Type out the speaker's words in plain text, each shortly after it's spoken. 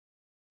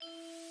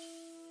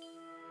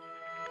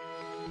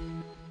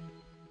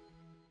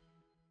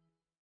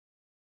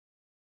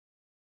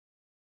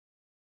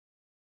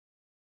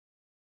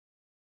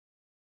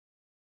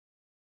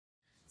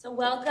So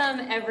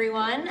welcome,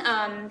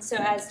 everyone. So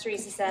as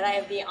Teresa said, I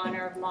have the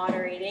honor of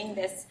moderating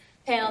this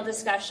panel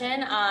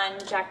discussion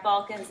on Jack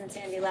Balkin's and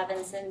Sandy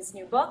Levinson's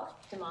new book,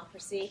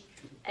 Democracy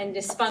and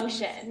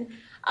Dysfunction.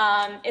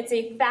 It's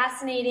a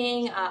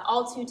fascinating,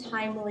 all too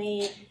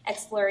timely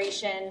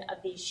exploration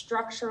of the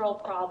structural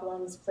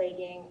problems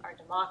plaguing our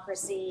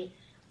democracy,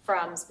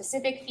 from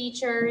specific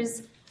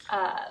features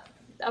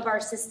of our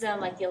system,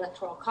 like the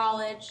Electoral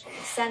College,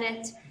 the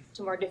Senate,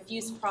 to more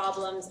diffuse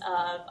problems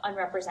of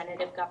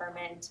unrepresentative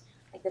government,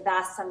 like the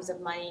vast sums of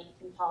money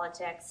in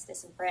politics,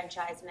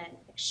 disenfranchisement,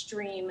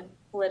 extreme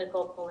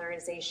political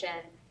polarization,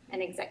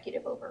 and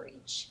executive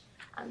overreach.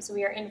 So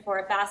we are in for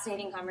a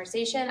fascinating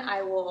conversation.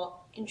 I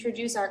will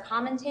introduce our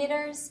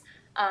commentators.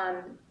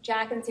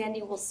 Jack and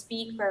Sandy will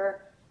speak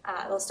for,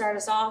 they'll start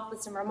us off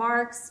with some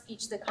remarks.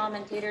 Each of the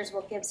commentators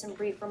will give some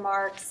brief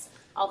remarks.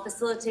 I'll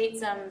facilitate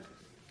some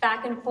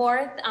back and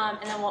forth, and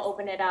then we'll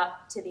open it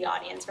up to the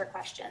audience for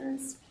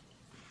questions.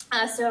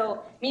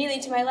 So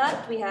immediately to my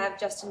left, we have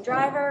Justin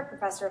Driver,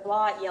 professor of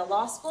law at Yale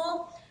Law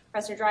School.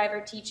 Professor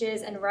Driver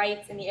teaches and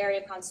writes in the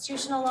area of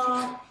constitutional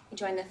law. He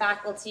joined the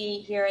faculty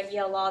here at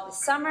Yale Law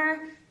this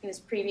summer. He was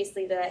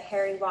previously the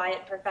Harry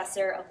Wyatt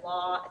Professor of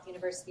Law at the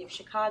University of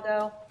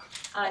Chicago.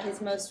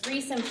 His most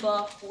recent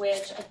book,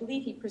 which I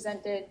believe he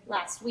presented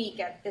last week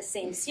at this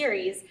same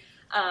series,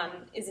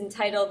 is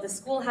entitled The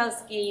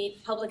Schoolhouse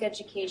Gate, Public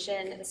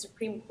Education, the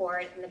Supreme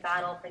Court, and the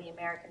Battle for the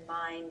American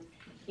Mind.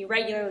 He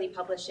regularly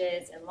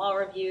publishes in law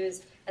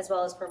reviews, as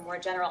well as for more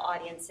general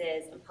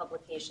audiences in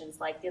publications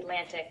like The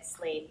Atlantic,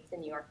 Slate, The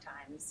New York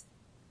Times,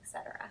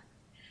 etc.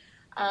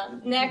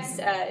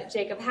 Next,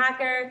 Jacob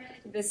Hacker,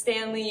 the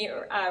Stanley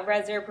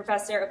Reser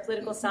Professor of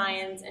Political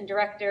Science and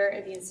Director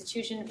of the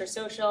Institution for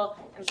Social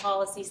and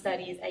Policy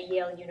Studies at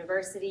Yale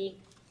University.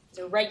 He's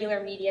a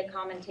regular media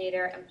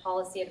commentator and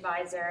policy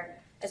advisor,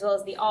 as well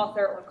as the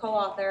author or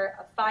co-author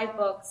of 5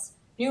 books,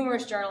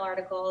 numerous journal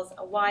articles,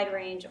 a wide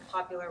range of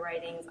popular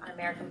writings on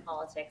American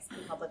politics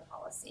and public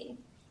policy.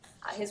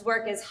 His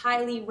work is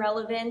highly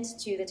relevant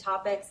to the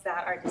topics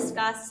that are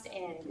discussed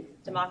in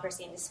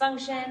Democracy and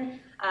Dysfunction,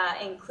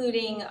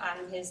 including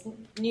his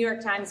New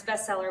York Times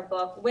bestseller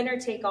book, Winner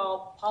Take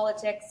All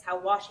Politics, How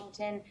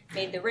Washington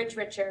Made the Rich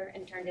Richer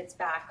and Turned Its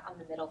Back on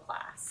the Middle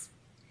Class.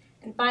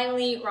 And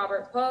finally,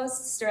 Robert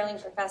Post, Sterling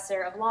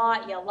Professor of Law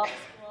at Yale Law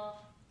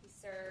School. He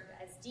served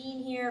as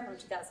dean here from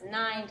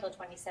 2009 until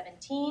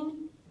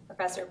 2017.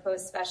 Professor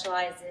Post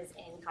specializes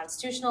in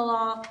constitutional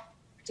law,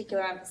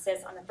 particular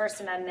emphasis on the First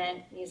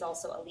Amendment, and he's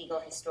also a legal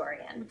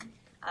historian.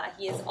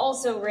 He has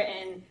also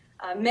written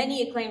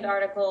many acclaimed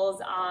articles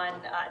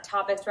on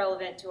topics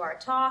relevant to our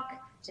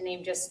talk. To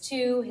name just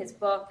 2, his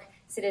book,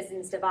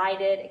 Citizens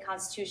Divided, A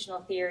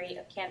Constitutional Theory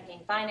of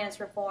Campaign Finance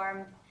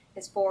Reform,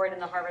 his forward in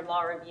the Harvard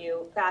Law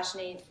Review,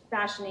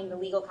 Fashioning the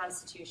Legal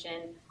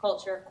Constitution,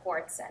 Culture,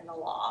 Courts, and the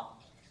Law.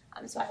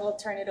 So I will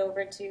turn it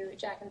over to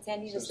Jack and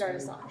Sandy to start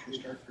us off. You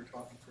start for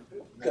talking for a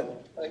bit. Good.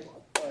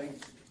 I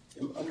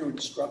am under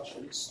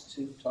instructions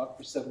to talk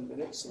for 7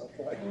 minutes, and I'll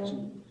try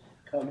to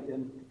come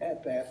in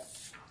at that.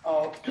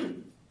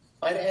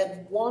 I'd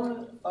add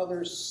one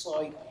other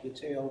slight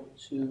detail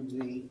to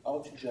the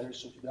all too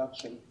generous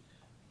introduction.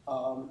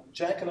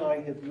 Jack and I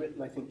have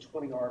written, I think,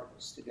 20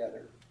 articles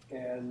together,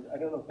 and I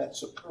don't know if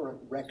that's a current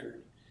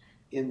record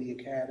in the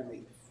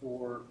Academy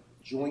for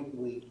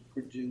jointly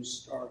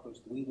produced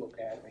articles, the Legal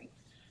Academy,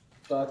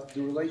 but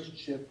the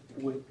relationship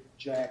with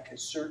Jack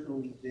has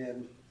certainly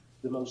been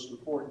the most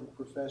important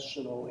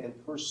professional and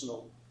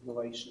personal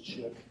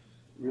relationship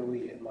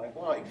really in my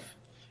life.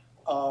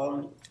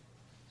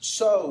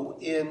 So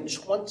in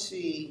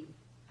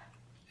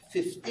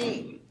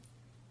 2015,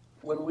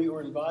 when we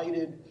were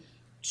invited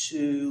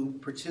to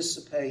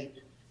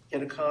participate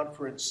in a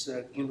conference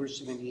at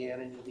University of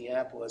Indiana in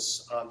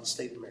Indianapolis on the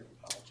state of American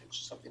politics,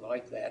 something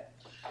like that,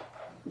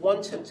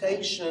 one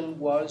temptation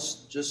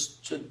was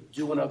just to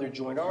do another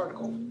joint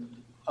article,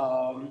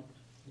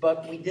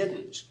 but we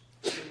didn't.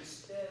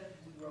 Instead,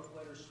 we wrote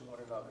letters to one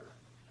another.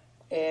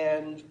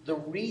 And the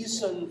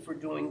reason for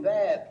doing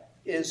that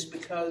is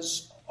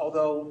because,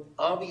 although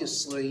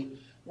obviously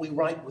we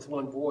write with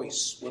one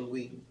voice when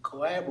we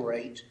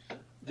collaborate,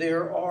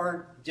 there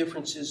are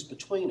differences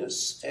between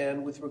us.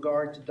 And with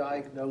regard to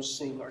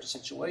diagnosing our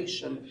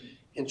situation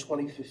in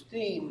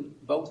 2015,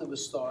 both of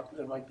us thought that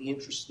it might be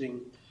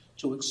interesting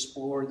to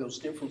explore those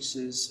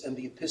differences, and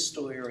the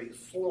epistolary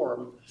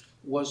form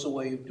was a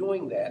way of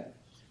doing that.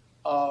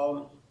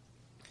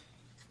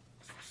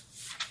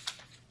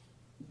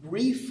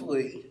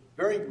 Briefly,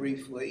 very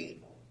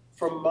briefly,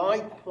 from my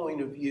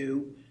point of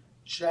view,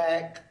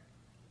 Jack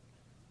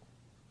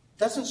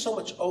doesn't so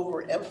much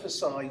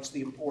overemphasize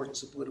the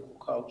importance of political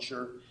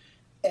culture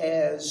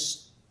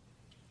as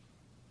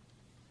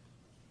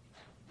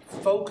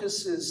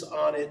focuses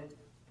on it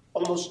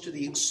almost to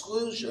the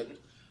exclusion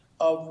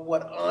of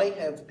what I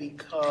have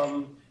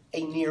become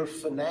a near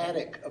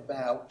fanatic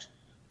about,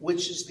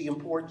 which is the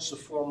importance of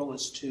formal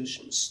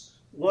institutions.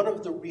 One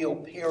of the real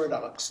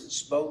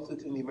paradoxes, both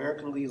within the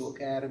American Legal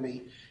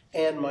Academy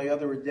and my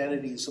other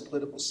identity as a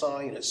political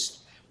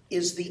scientist,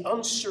 is the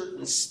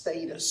uncertain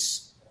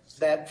status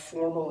that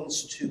formal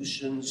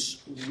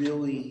institutions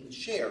really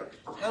share.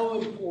 How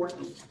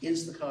important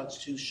is the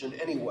Constitution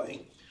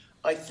anyway?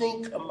 I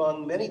think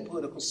among many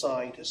political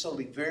scientists, I'll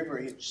be very,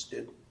 very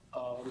interested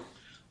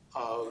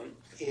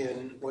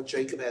in what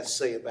Jacob has to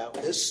say about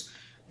this.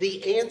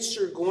 The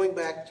answer, going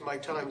back to my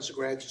time as a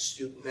graduate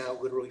student now,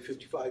 literally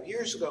 55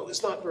 years ago,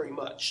 is not very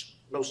much.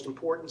 The most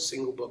important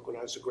single book when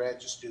I was a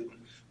graduate student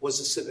was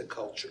The Civic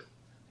Culture,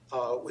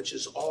 which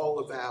is all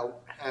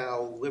about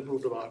how liberal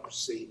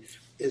democracy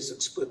is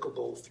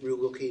explicable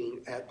through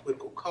looking at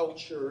political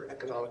culture,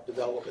 economic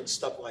development,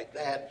 stuff like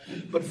that.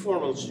 But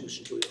formal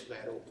institutions really don't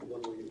matter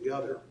one way or the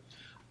other.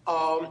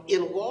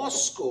 In law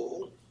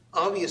school,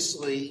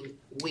 obviously,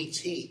 we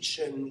teach,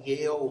 and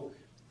Yale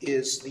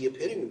is the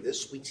epitome of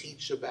this, we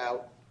teach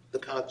about the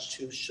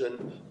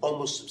Constitution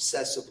almost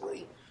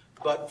obsessively.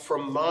 But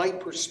from my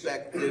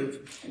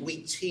perspective, we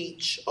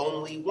teach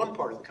only one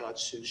part of the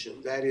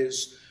Constitution. That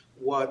is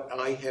what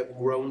I have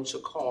grown to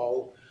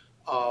call,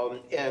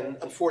 and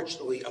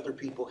unfortunately other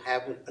people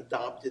haven't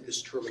adopted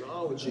this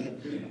terminology,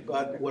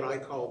 but what I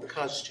call the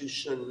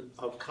Constitution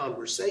of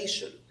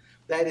conversation.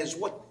 That is,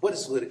 what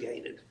is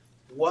litigated?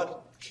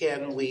 What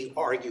can we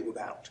argue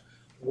about?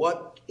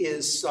 What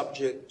is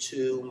subject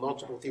to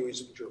multiple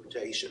theories of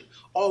interpretation?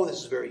 All of this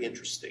is very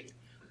interesting.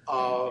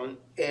 And,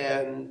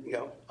 you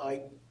know,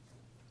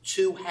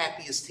 two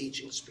happiest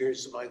teaching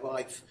experiences of my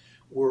life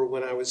were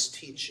when I was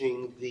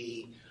teaching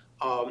the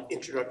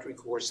introductory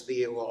course of the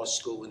Yale Law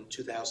School in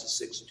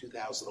 2006 and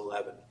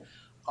 2011.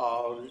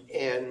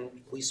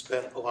 And we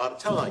spent a lot of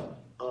time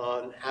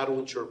on how to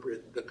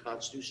interpret the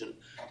Constitution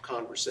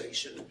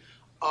conversation.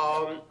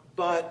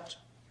 But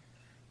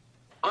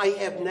I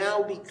have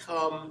now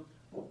become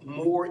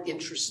more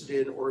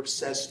interested in or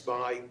obsessed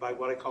by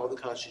what I call the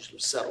constitutional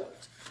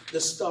settlement. The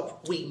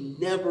stuff we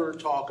never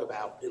talk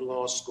about in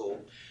law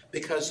school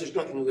because there's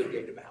nothing to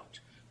litigate about.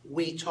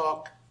 We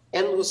talk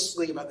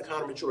endlessly about the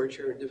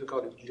counter-majoritarian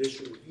difficulty of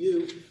judicial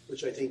review,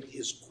 which I think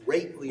is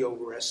greatly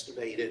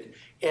overestimated,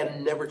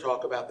 and never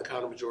talk about the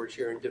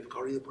counter-majoritarian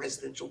difficulty of the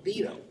presidential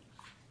veto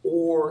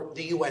or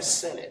the U.S.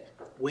 Senate,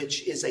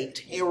 which is a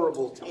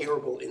terrible,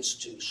 terrible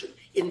institution,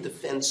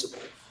 indefensible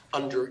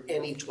under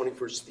any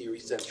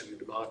 21st century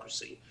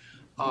democracy.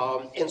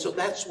 And so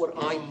that's what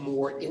I'm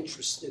more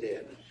interested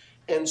in.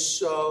 And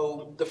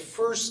so the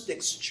first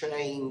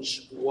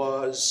exchange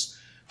was,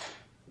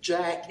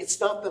 Jack, it's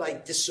not that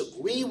I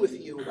disagree with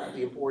you about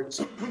the importance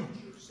of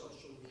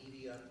social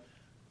media,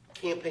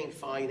 campaign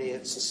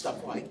finance, and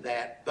stuff like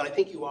that, but I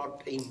think you ought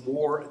to pay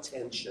more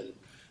attention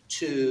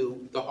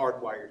to the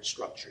hardwired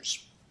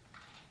structures.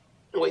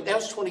 Anyway, that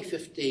was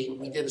 2015.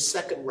 We did a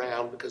second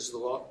round because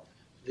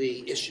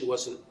the issue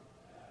wasn't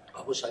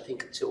published, I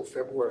think, until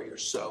February or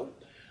so.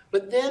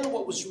 But then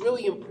what was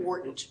really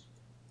important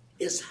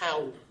is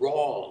how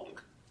wrong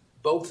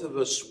both of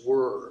us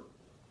were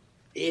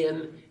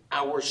in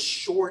our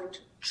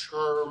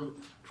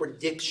short-term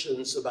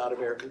predictions about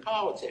American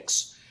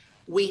politics.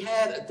 We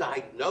had a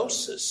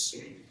diagnosis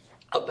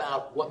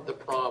about what the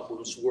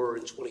problems were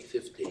in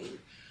 2015,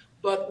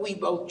 but we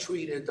both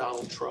treated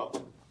Donald Trump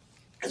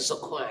as a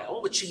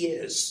clown, which he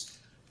is,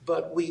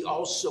 but we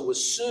also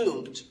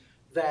assumed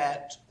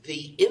that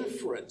the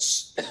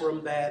inference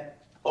from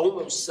that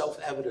almost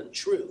self-evident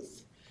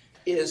truth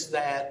is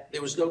that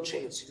there was no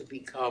chance he could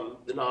become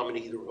the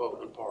nominee of the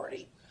Republican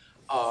Party.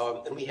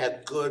 And we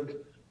had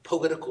good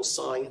political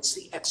science,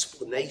 the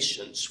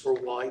explanations for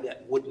why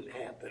that wouldn't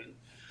happen.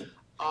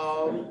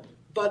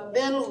 But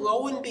then,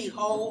 lo and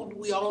behold,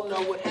 we all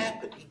know what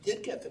happened. He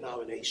did get the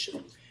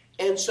nomination.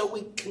 And so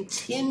we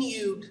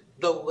continued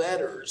the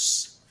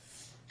letters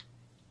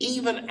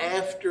even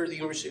after the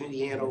University of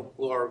Indiana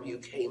Law Review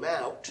came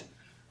out,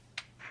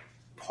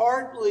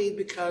 partly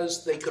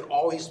because they could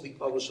always be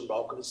published in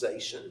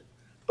balkanization,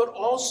 but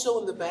also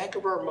in the back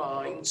of our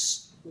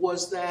minds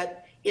was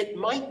that it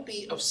might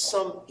be of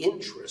some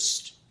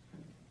interest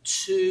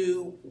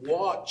to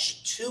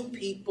watch two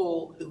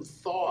people who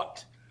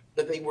thought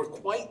that they were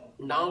quite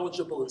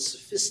knowledgeable and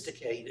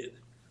sophisticated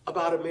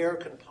about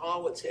American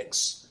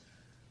politics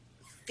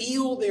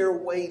feel their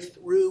way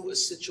through a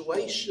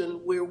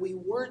situation where we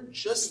weren't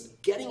just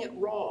getting it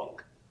wrong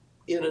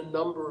in a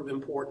number of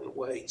important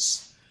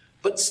ways.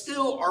 But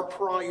still, our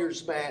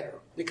priors matter,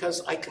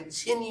 because I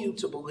continue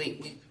to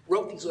believe, we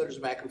wrote these letters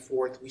back and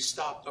forth, we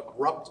stopped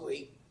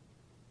abruptly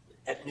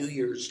at New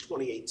Year's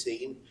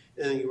 2018,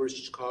 and the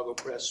University of Chicago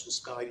Press was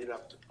kind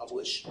enough to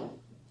publish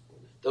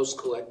those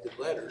collected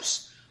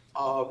letters.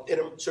 And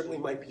it certainly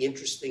might be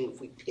interesting if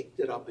we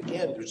picked it up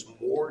again. There's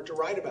more to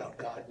write about,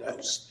 God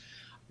knows.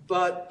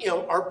 But, you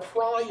know, our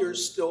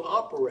priors still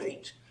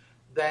operate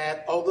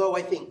that, although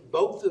I think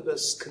both of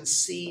us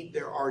concede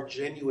there are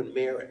genuine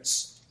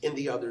merits in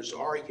the other's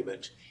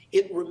argument,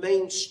 it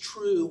remains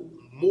true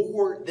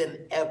more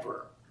than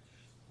ever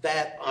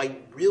that I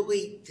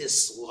really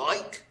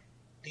dislike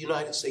the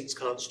United States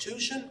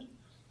Constitution.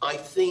 I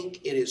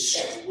think it is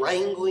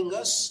strangling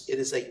us. It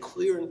is a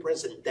clear and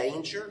present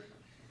danger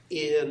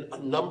in a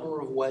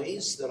number of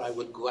ways that I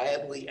would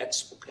gladly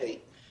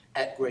explicate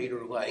at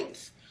greater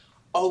length,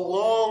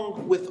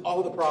 along with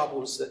all the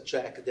problems that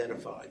Jack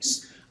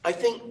identifies. I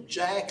think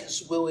Jack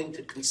is willing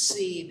to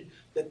concede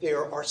that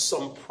there are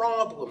some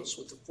problems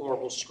with the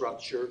formal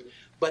structure,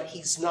 but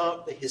he's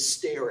not the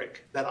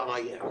hysteric that I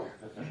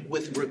am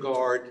with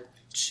regard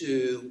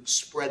to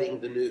spreading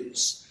the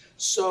news.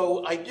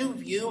 So I do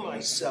view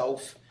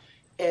myself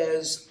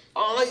as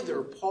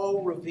either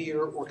Paul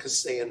Revere or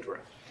Cassandra.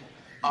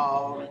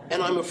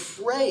 And I'm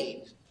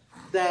afraid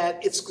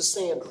that it's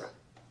Cassandra.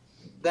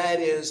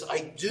 That is,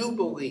 I do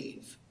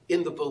believe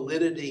in the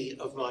validity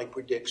of my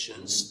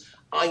predictions.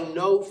 I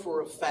know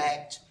for a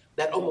fact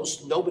that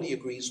almost nobody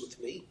agrees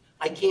with me.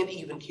 I can't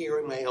even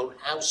carry my own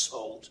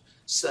household,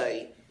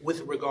 say,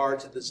 with regard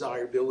to the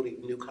desirability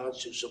of a new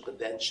constitutional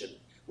convention,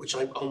 which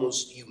I'm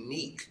almost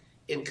unique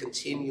in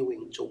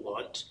continuing to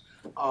want.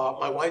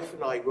 My wife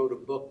and I wrote a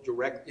book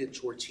directed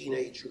toward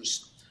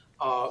teenagers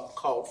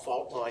called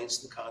Fault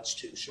Lines in the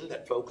Constitution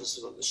that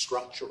focuses on the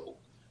structural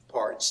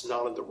parts,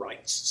 not on the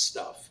rights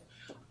stuff.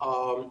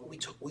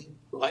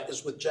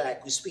 As with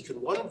Jack, we speak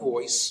in one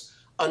voice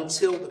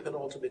until the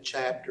penultimate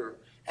chapter,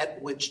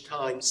 at which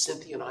time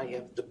Cynthia and I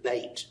have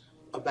debate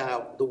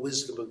about the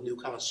wisdom of new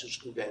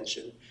constitutional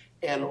convention.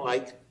 And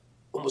like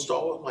almost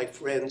all of my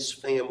friends,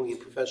 family,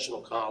 and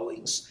professional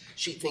colleagues,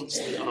 she thinks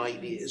the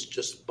idea is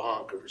just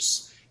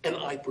bonkers, and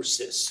I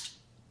persist.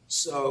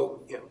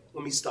 So, yeah,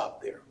 let me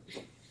stop there.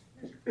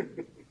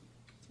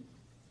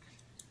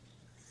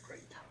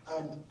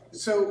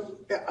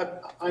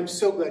 I'm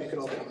so glad you could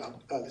all come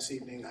out this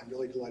evening. I'm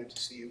really delighted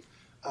to see you.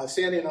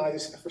 Sandy and I,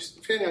 this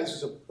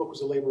book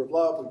was a labor of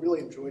love. We really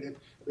enjoyed it.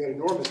 We had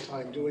enormous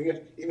time doing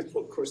it, even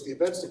though, of course, the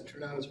events didn't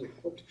turn out as we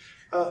hoped.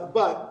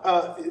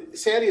 But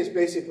Sandy has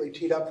basically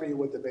teed up for you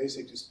what the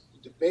basic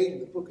debate in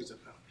the book is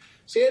about.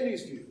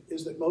 Sandy's view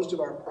is that most of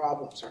our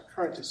problems, our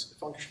current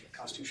dysfunction of the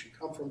Constitution,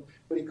 come from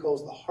what he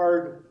calls the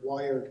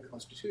hardwired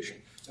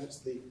Constitution. That's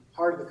the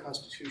part of the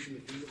Constitution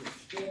that you really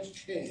can't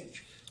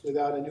change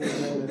without a new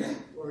amendment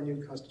or a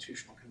new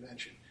constitutional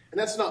convention. And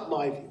that's not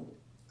my view.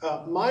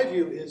 My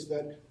view is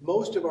that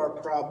most of our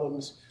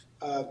problems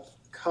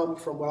come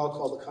from what I'll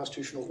call the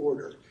constitutional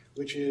order,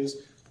 which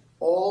is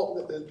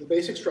all the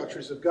basic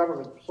structures of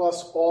government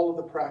plus all of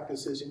the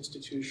practices,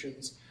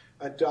 institutions,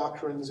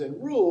 doctrines,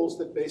 and rules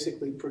that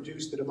basically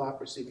produce the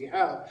democracy we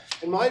have.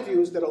 And my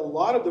view is that a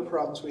lot of the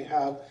problems we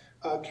have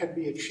can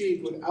be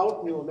achieved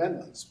without new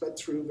amendments, but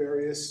through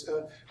various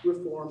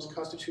reforms,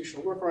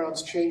 constitutional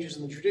workarounds, changes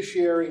in the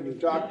judiciary, new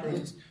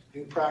doctrines,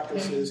 new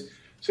practices.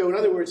 So in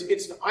other words,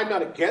 I'm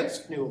not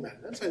against new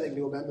amendments. I think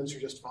new amendments are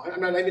just fine.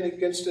 I'm not even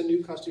against a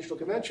new constitutional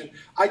convention.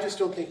 I just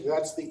don't think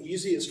that's the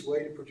easiest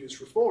way to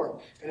produce reform.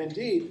 And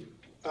indeed,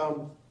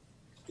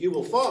 you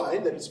will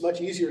find that it's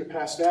much easier to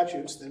pass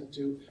statutes than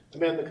to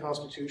amend the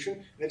Constitution,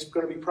 and it's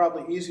going to be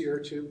probably easier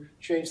to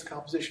change the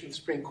composition of the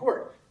Supreme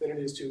Court than it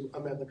is to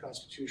amend the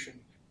Constitution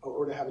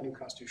or to have a new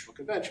constitutional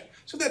convention.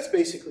 So that's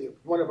basically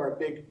one of our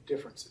big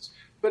differences.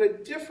 But a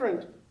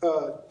different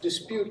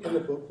dispute in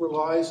the book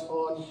relies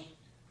on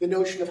the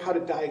notion of how to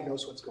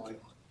diagnose what's going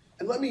on.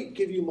 And let me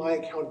give you my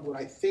account of what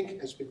I think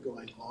has been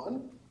going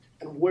on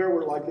and where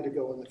we're likely to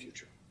go in the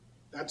future.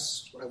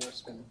 That's what I want to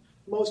spend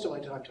most of my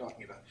time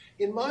talking about.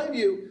 In my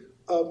view,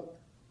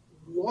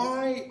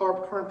 why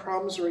our current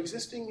problems are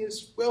existing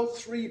is, well,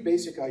 three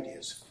basic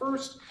ideas.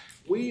 First,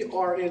 we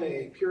are in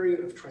a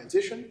period of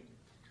transition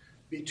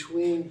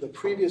between the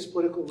previous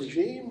political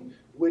regime,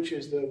 which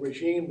is the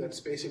regime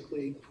that's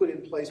basically put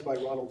in place by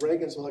Ronald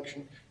Reagan's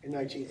election in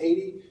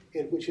 1980,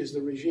 which is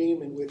the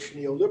regime in which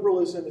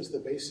neoliberalism is the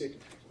basic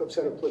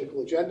subset of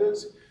political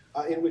agendas,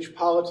 in which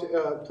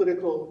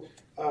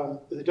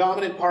the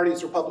dominant party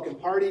is the Republican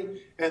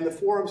Party, and the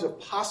forms of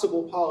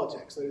possible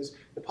politics, that is,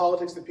 the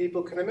politics that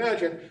people can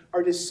imagine,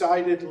 are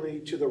decidedly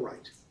to the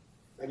right.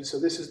 And so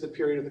this is the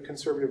period of the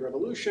conservative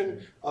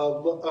revolution,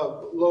 of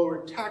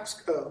lower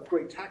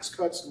great tax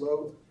cuts,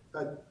 low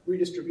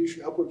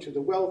redistribution upward to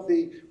the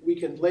wealthy,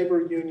 weakened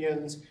labor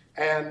unions,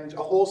 and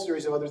a whole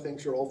series of other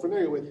things you're all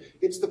familiar with.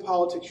 It's the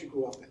politics you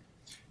grew up in.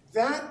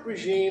 That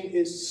regime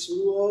is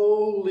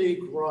slowly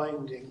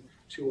grinding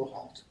to a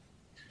halt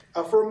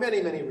for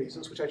many, many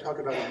reasons, which I talk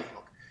about in the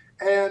book.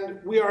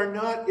 And we are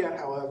not yet,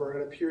 however,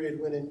 at a period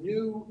when a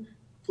new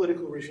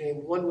political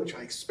regime, one which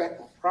I expect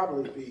will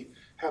probably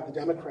have the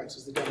Democrats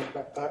as the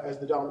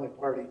dominant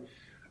party,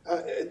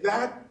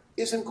 that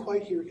isn't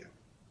quite here yet.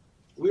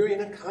 We're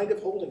in a kind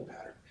of holding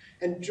pattern.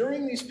 And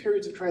during these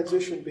periods of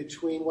transition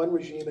between one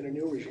regime and a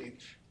new regime,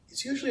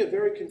 it's usually a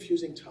very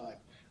confusing time.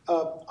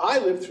 I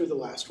lived through the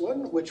last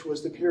one, which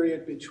was the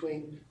period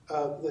between,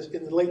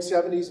 in the late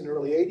 70s and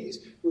early 80s.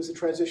 It was the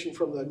transition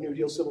from the New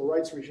Deal civil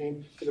rights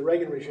regime to the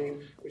Reagan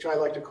regime, which I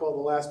like to call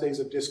the last days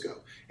of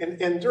disco.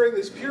 And during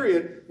this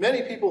period,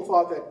 many people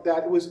thought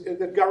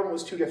that government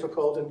was too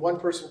difficult and one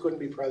person couldn't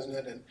be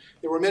president. And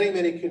there were many,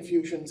 many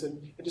confusions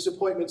and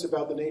disappointments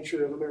about the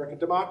nature of American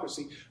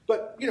democracy.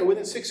 But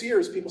within 6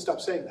 years, people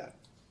stopped saying that.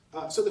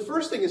 So the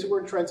first thing is that we're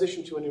in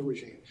transition to a new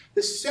regime.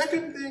 The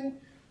second thing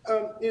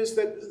is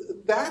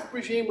that that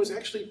regime was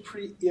actually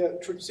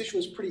transition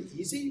was pretty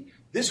easy.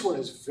 This one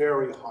is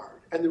very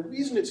hard. And the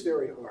reason it's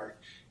very hard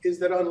is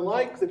that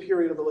unlike the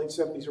period of the late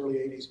 70s, early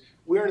 80s,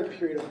 we're in a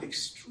period of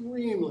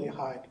extremely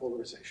high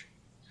polarization.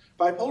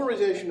 By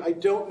polarization, I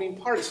don't mean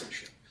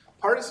partisanship.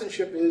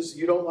 Partisanship is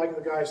you don't like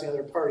the guys in the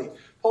other party.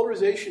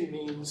 Polarization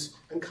means,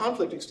 and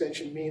conflict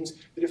extension means,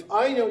 that if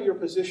I know your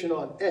position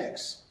on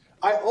X,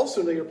 I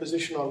also know your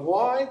position on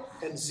Y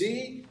and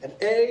Z and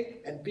A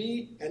and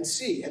B and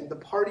C. And the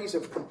parties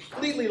have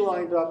completely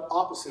lined up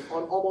opposite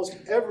on almost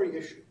every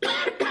issue,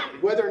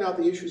 whether or not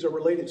the issues are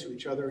related to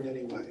each other in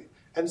any way.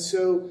 And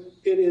so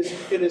it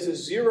is a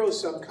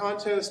zero-sum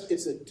contest,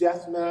 it's a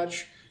death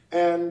match,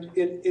 and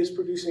it is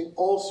producing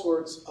all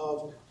sorts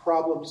of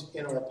problems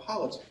in our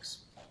politics.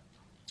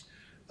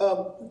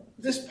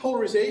 This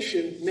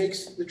polarization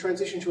makes the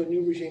transition to a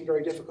new regime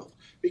very difficult.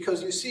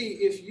 Because you see,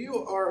 if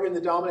you are in the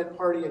dominant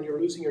party and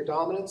you're losing your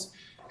dominance,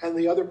 and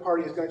the other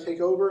party is going to take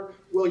over,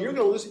 well, you're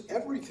going to lose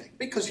everything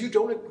because you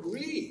don't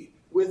agree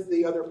with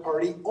the other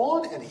party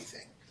on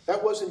anything.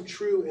 That wasn't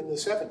true in the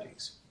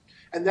 70s.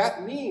 And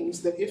that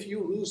means that if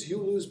you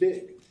lose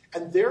big.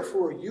 And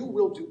therefore, you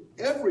will do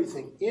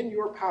everything in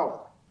your power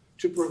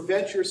to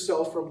prevent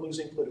yourself from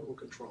losing political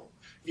control.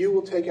 You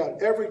will take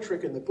out every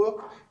trick in the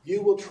book.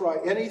 You will try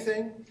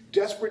anything.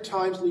 Desperate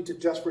times lead to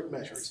desperate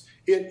measures.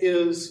 It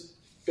is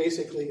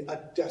basically a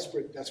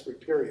desperate,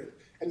 desperate period.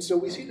 And so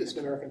we see this in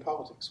American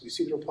politics. We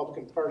see the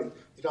Republican Party,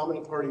 the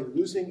dominant party,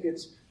 losing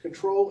its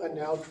control and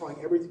now trying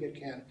everything it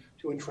can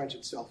to entrench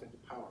itself into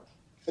power.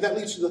 And that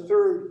leads to the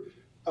third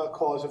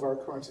cause of our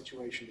current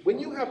situation. When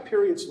you have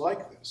periods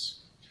like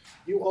this,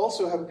 you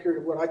also have a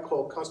period of what I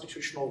call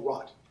constitutional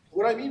rot.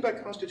 What I mean by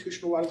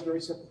constitutional rot is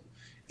very simple.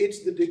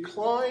 It's the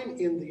decline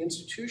in the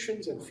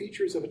institutions and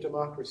features of a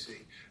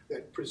democracy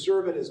that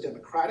preserve it as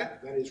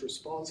democratic, that is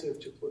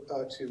responsive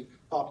to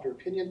popular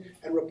opinion,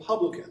 and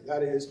republican,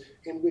 that is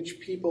in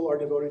which people are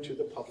devoted to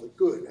the public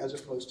good as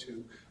opposed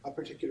to a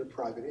particular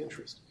private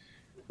interest.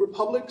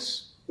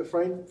 Republics, the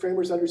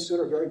framers understood,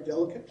 are very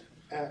delicate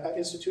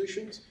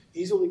institutions,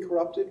 easily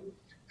corrupted,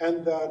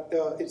 and that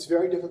it's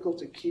very difficult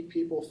to keep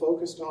people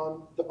focused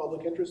on the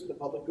public interest and the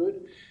public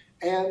good.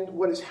 And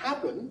what has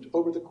happened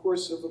over the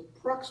course of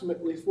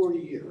approximately 40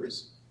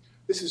 years,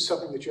 this is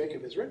something that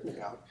Jacob has written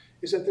about,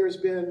 is that there's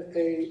been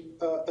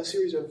a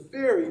series of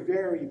very,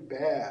 very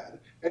bad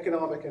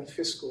economic and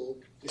fiscal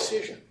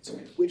decisions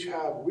which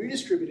have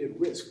redistributed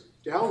risk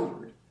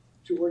downward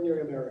to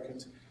ordinary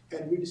Americans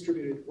and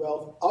redistributed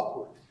wealth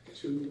upward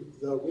to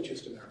the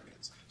richest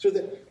Americans. So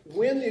that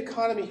when the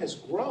economy has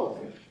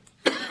grown,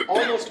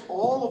 almost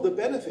all of the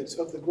benefits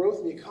of the growth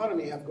in the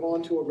economy have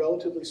gone to a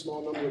relatively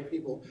small number of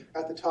people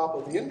at the top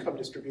of the income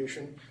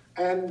distribution,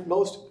 and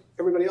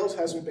everybody else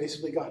hasn't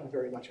basically gotten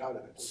very much out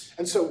of it.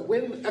 And so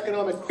when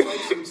economic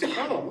crises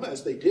come,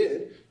 as they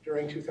did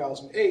during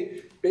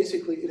 2008,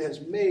 basically it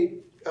has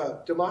made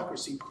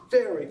democracy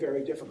very,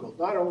 very difficult,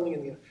 not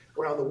only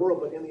around the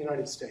world, but in the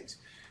United States.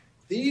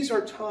 These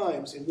are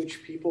times in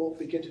which people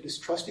begin to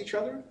distrust each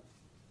other,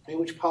 in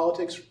which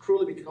politics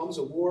truly becomes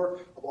a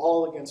war of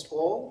all against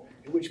all,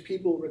 in which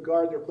people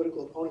regard their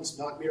political opponents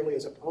not merely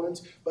as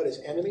opponents, but as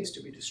enemies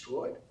to be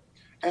destroyed.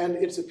 And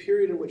it's a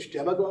period in which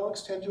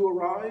demagogues tend to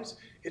arise.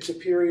 It's a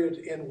period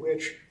in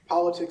which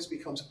politics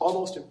becomes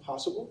almost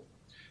impossible.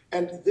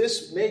 And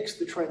this makes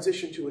the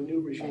transition to a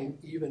new regime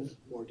even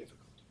more difficult.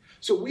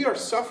 So we are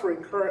suffering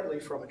currently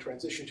from a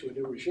transition to a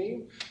new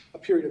regime, a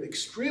period of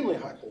extremely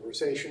high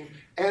polarization,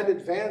 and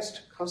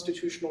advanced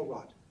constitutional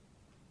rot.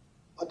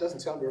 That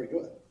doesn't sound very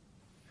good.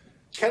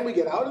 Can we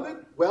get out of it?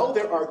 Well,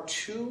 there are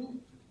two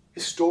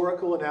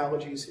historical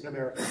analogies in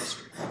American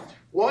history.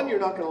 One you're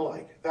not going to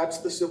like. That's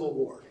the Civil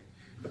War,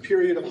 a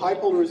period of high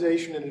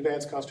polarization and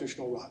advanced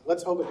constitutional rot.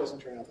 Let's hope it doesn't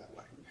turn out that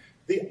way.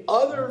 The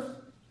other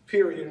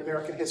period in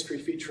American history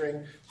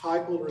featuring high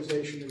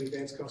polarization and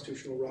advanced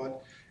constitutional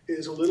rot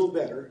is a little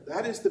better.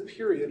 That is the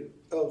period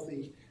of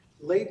the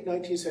late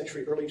 19th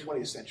century, early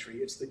 20th century.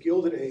 It's the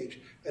Gilded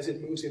Age as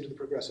it moves into the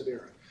Progressive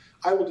Era.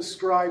 I will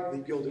describe the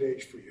Gilded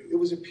Age for you. It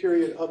was a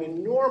period of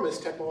enormous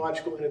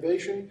technological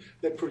innovation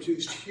that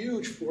produced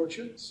huge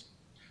fortunes,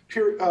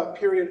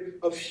 period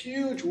of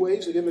huge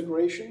waves of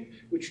immigration,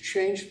 which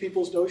changed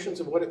people's notions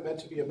of what it meant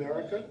to be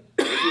America.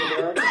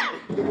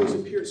 It was a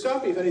period,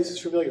 stop me if any of this is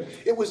familiar.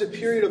 It was a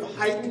period of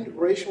heightened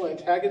racial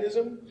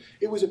antagonism.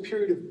 It was a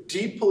period of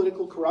deep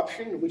political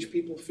corruption in which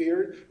people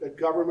feared that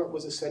government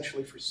was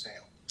essentially for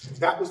sale.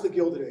 That was the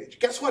Gilded Age.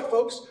 Guess what,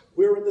 folks?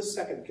 We're in the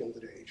second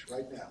Gilded Age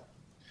right now.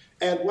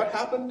 And what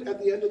happened at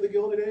the end of the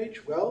Gilded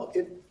Age? Well,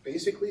 it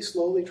basically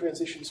slowly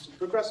transitions to the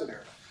Progressive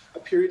Era, a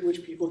period in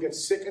which people get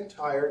sick and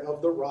tired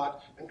of the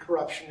rot and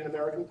corruption in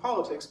American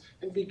politics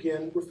and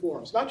begin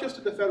reforms, not just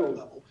at the federal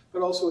level,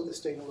 but also at the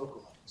state and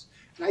local levels.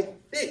 And I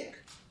think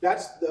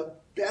that's the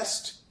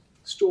best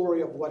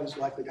story of what is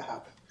likely to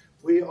happen.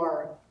 We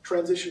are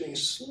transitioning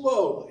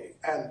slowly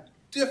and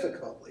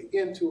difficultly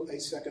into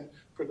a second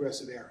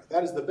Progressive Era.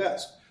 That is the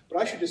best.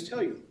 But I should just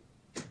tell you,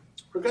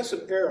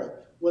 Progressive Era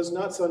was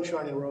not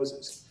sunshine and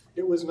roses.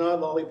 It was not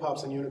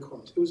lollipops and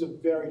unicorns. It was a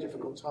very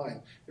difficult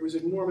time. There was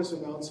enormous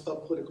amounts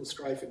of political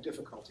strife and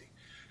difficulty.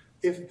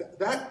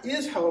 That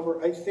is,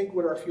 however, I think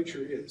what our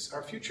future is.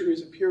 Our future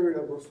is a period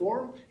of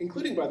reform,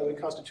 including, by the way,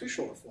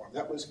 constitutional reform.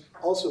 That was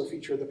also a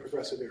feature of the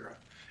progressive era.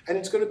 And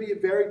it's going to be a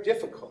very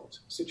difficult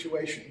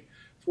situation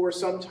for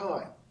some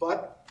time.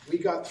 But we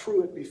got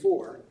through it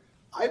before.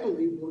 I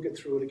believe we'll get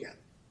through it again.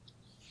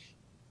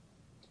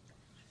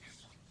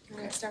 You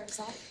want to start us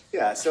off?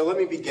 Yeah, so let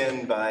me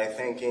begin by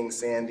thanking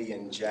Sandy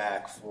and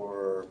Jack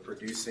for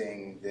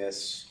producing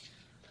this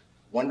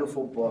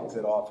wonderful book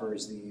that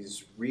offers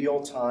these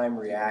real-time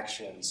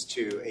reactions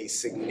to a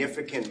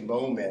significant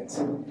moment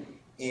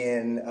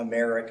in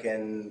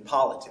American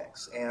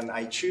politics. And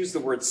I choose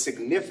the word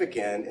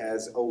significant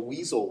as a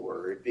weasel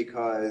word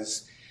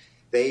because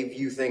they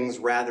view things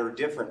rather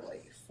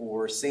differently.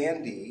 For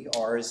Sandy,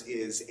 ours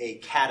is a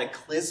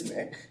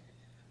cataclysmic,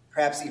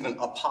 perhaps even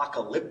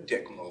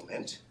apocalyptic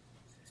moment.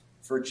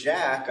 For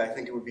Jack, I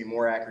think it would be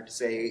more accurate to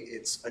say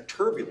it's a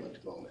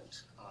turbulent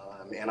moment.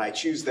 And I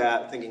choose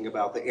that thinking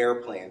about the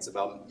airplanes,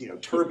 about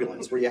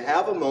turbulence, where you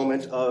have a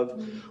moment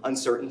of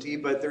uncertainty,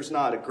 but there's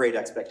not a great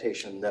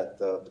expectation that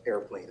the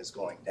airplane is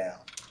going down.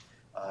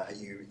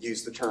 You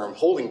use the term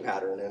holding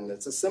pattern, and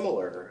it's a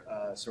similar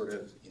sort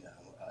of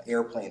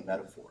airplane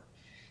metaphor.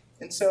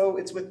 And so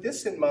it's with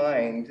this in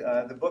mind,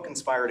 the book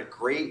inspired a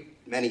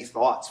great many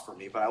thoughts for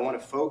me, but I want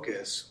to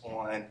focus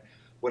on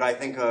what I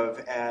think of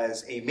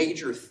as a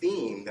major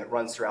theme that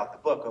runs throughout the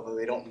book, although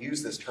they don't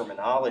use this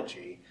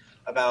terminology,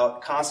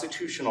 about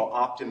constitutional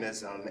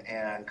optimism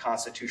and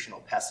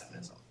constitutional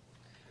pessimism.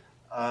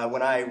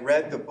 When I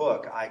read the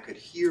book, I could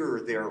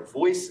hear their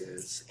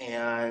voices,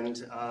 and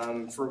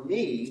for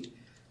me,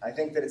 I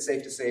think that it's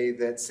safe to say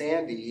that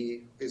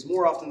Sandy is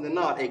more often than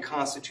not a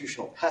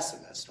constitutional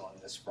pessimist on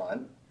this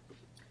front,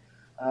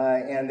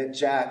 and that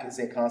Jack is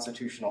a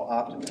constitutional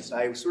optimist.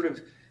 I sort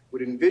of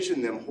would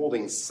envision them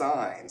holding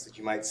signs that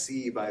you might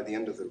see by the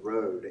end of the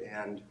road,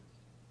 and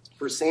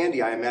for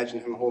Sandy, I imagine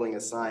him holding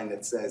a sign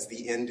that says,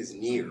 "The end is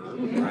near,"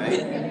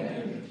 right?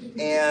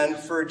 And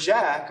for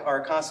Jack, our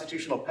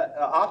constitutional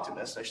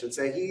optimist, I should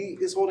say, he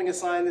is holding a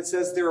sign that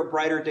says, "There are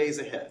brighter days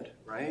ahead,"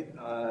 right?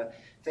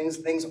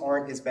 Things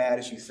aren't as bad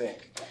as you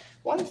think.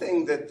 One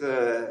thing that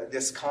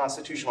this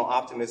constitutional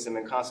optimism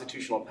and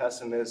constitutional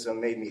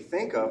pessimism made me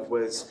think of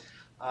was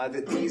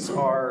that these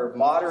are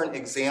modern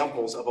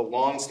examples of a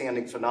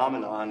long-standing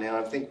phenomenon, and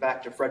I think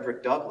back to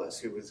Frederick Douglass,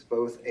 who was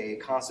both a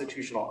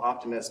constitutional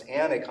optimist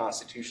and a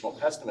constitutional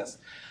pessimist.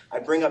 I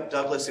bring up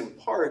Douglass in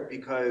part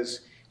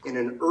because in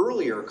an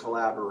earlier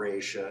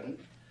collaboration,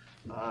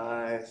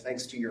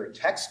 thanks to your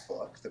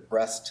textbook, the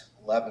Breast,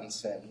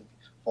 Levinson,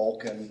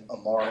 Balkin,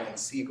 Amar, and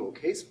Siegel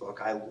casebook,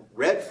 I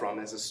read from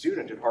as a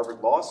student at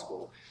Harvard Law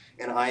School,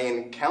 and I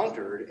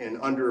encountered an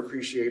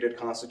underappreciated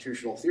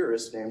constitutional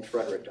theorist named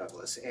Frederick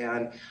Douglass.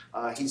 And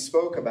he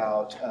spoke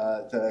about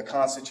the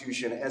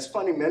Constitution as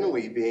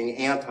fundamentally being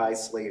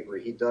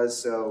anti-slavery. He does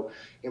so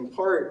in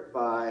part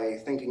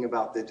by thinking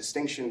about the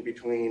distinction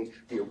between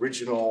the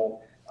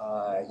original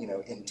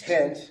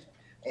intent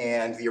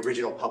and the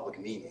original public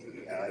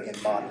meaning in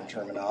modern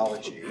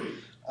terminology.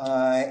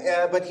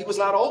 But he was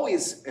not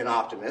always an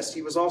optimist.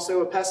 He was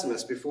also a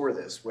pessimist before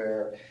this,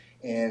 where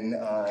in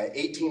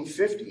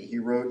 1850 he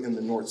wrote in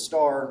the North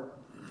Star,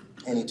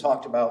 and he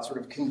talked about sort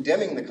of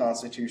condemning the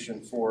Constitution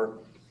for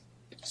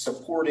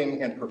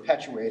supporting and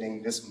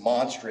perpetuating this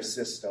monstrous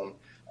system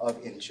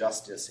of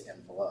injustice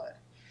and blood.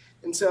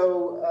 And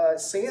so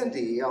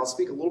Sandy, I'll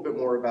speak a little bit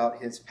more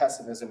about his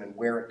pessimism and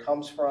where it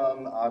comes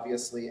from.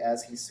 Obviously,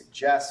 as he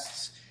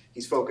suggests,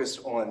 he's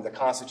focused on the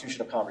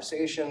Constitution of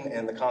Conversation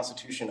and the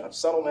Constitution of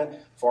Settlement.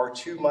 Far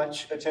too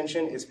much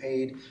attention is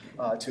paid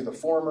to the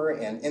former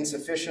and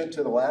insufficient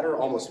to the latter,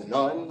 almost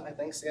none, I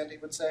think Sandy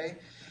would say.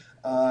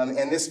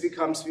 And this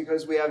becomes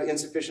because we have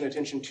insufficient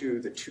attention to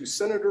the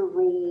two-senator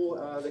rule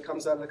that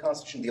comes out of the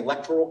Constitution, the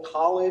Electoral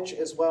College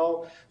as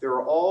well. There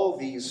are all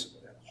these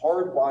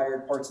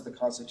hardwired parts of the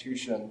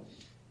Constitution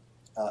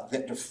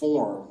that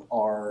deform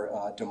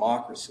our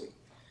democracy.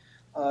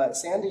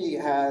 Sandy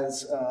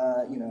has,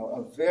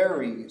 a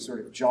very sort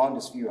of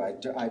jaundiced view.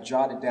 I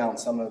jotted down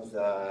some of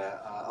the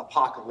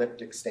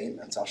apocalyptic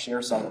statements. I'll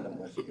share some of them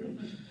with you.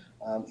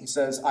 He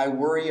says, "I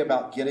worry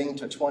about getting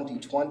to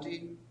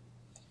 2020.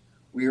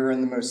 We are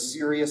in the most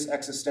serious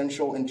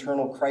existential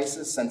internal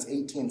crisis since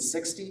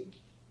 1860.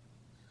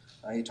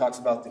 He talks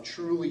about the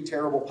truly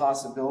terrible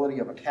possibility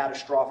of a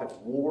catastrophic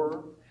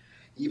war.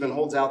 He even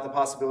holds out the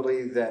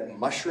possibility that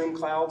mushroom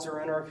clouds are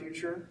in our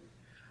future.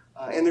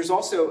 And there's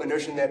also a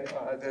notion that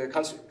the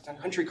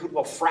country could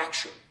well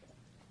fracture,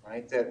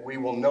 right? That we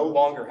will no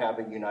longer have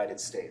a United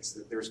States.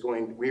 That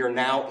we are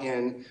now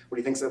in what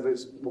he thinks of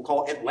as, we'll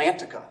call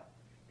Atlantica,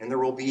 and there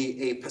will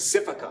be a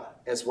Pacifica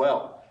as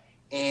well.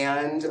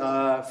 And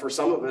for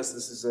some of us,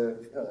 this is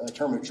a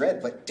term of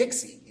dread, but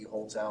Dixie he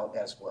holds out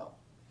as well.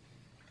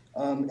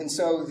 And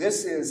so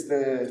this is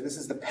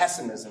the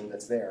pessimism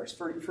that's there.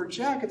 For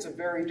Jack, it's a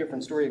very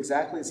different story,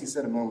 exactly as he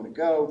said a moment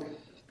ago.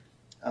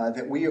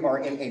 That we are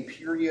in a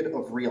period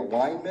of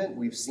realignment.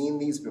 We've seen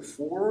these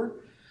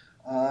before.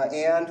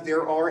 And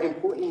there are,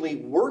 importantly,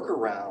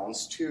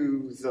 workarounds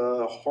to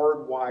the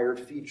hardwired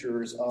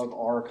features of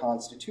our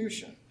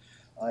Constitution.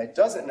 It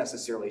doesn't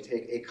necessarily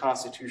take a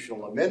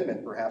constitutional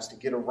amendment, perhaps, to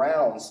get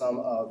around some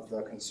of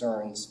the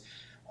concerns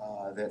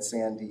that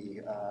Sandy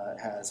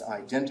has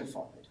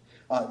identified.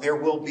 There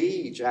will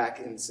be, Jack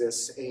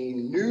insists, a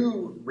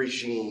new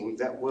regime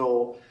that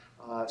will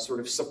sort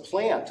of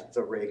supplant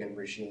the Reagan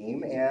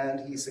regime,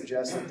 and he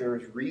suggests that there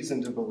is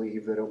reason to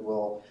believe that it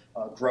will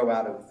grow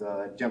out of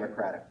the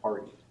Democratic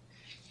Party.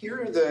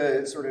 Here are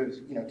the sort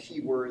of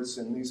key words,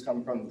 and these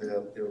come from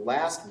their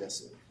last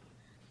missive.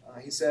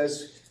 He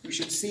says, we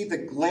should see the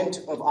glint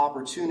of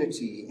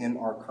opportunity in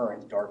our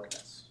current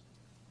darkness.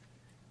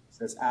 He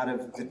says, out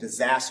of the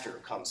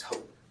disaster comes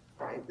hope.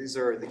 Right? These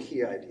are the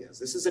key ideas.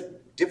 This is a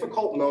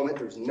difficult moment,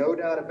 there's no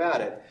doubt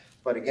about it,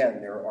 but again,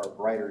 there are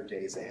brighter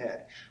days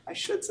ahead. I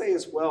should say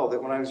as well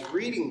that when I was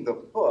reading the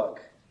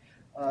book,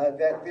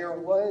 that there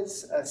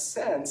was a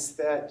sense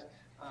that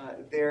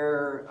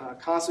their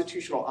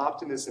constitutional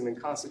optimism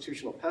and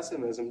constitutional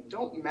pessimism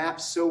don't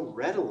map so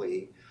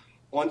readily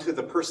onto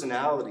the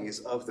personalities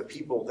of the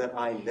people that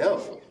I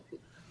know.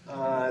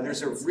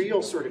 There's a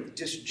real sort of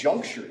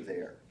disjuncture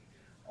there.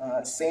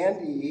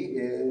 Sandy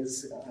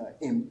is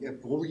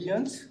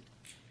ebullient,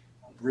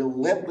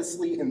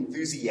 relentlessly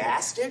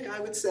enthusiastic,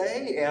 I would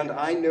say, and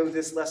I know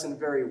this lesson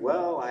very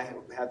well. I have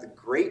had the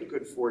great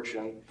good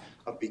fortune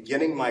of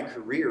beginning my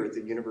career at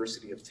the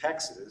University of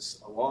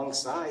Texas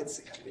alongside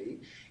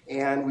Sandy,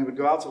 and we would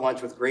go out to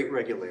lunch with great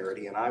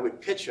regularity, and I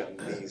would pitch him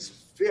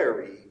these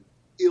very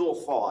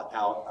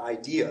ill-thought-out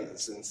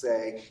ideas and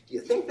say, do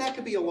you think that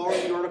could be a law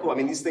review article? I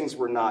mean, these things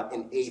were not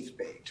an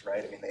eighth-baked,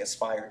 right? I mean, they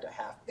aspired to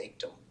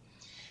half-baked them.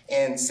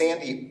 And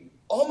Sandy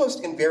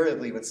almost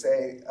invariably would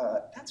say,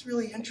 that's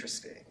really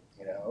interesting,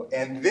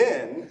 and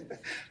then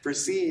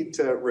proceed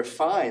to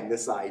refine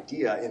this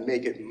idea and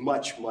make it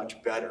much,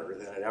 much better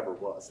than it ever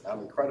was. And I'm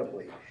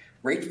incredibly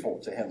grateful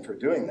to him for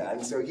doing that.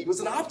 And so he was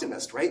an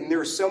optimist, right? And there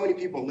are so many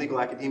people in legal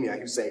academia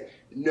who say,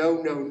 no,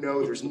 no,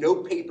 no, there's no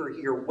paper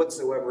here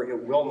whatsoever,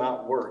 it will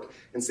not work.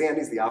 And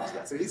Sandy's the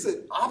opposite. So he's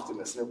an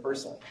optimist in a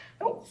person.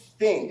 I don't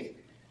think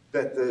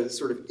that the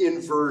sort of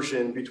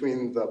inversion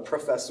between the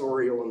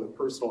professorial and the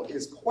personal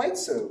is quite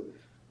so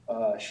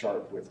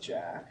sharp with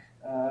Jack.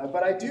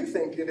 But I do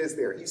think it is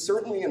there. He's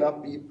certainly an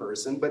upbeat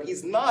person, but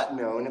he's not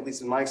known, at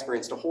least in my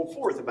experience, to hold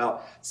forth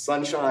about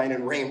sunshine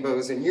and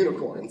rainbows and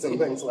unicorns and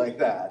things like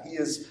that. He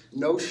is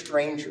no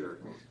stranger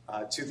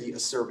to the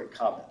acerbic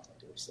comment,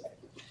 I dare say.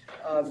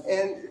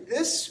 And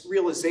this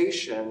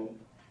realization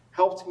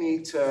helped me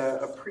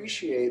to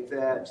appreciate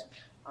that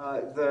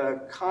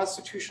the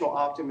constitutional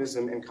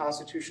optimism and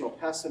constitutional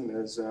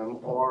pessimism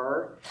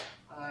are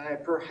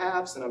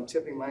perhaps, and I'm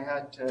tipping my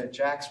hat to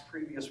Jack's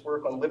previous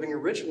work on living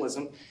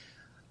originalism,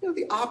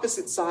 the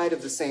opposite side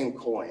of the same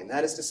coin.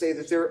 That is to say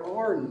that there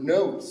are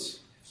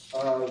notes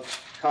of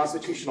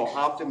constitutional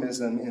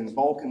optimism in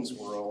Balkin's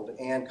world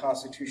and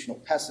constitutional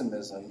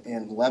pessimism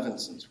in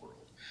Levinson's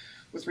world.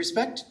 With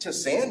respect to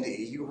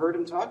Sandy, you heard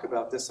him talk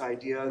about this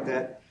idea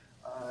that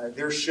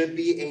there should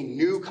be a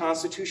new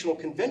constitutional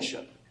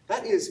convention.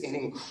 That is an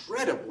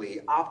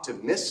incredibly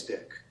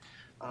optimistic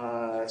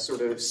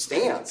sort of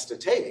stance to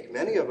take.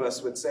 Many of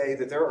us would say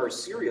that there are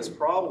serious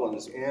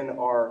problems in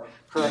our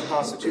current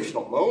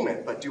constitutional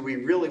moment, but do we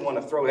really want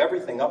to throw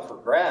everything up for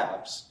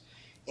grabs?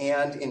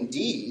 And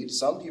indeed,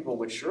 some people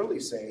would surely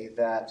say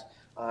that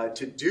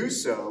to do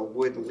so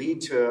would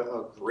lead to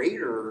a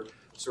greater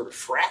sort of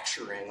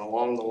fracturing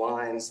along the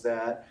lines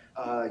that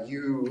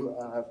you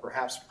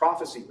perhaps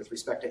prophesied with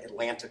respect to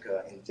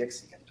Atlantica and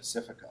Dixie and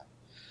Pacifica.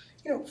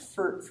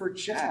 For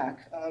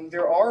Jack,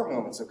 there are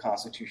moments of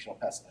constitutional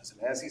pessimism.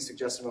 As he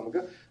suggested a moment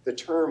ago, the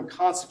term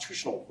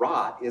constitutional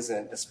rot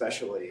isn't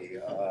especially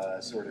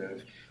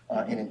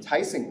an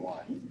enticing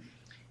one.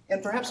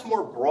 And perhaps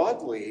more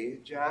broadly,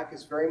 Jack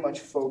is very much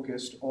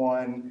focused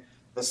on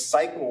the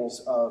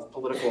cycles of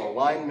political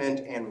alignment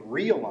and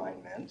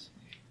realignment.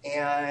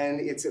 And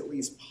it's at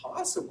least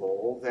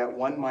possible that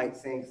one might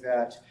think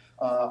that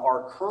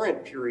our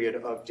current period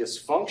of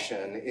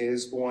dysfunction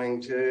is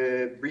going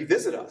to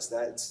revisit us.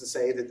 That's to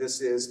say that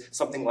this is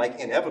something like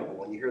inevitable.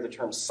 When you hear the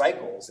term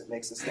cycles, it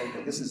makes us think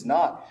that this is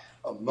not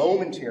a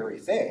momentary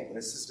thing.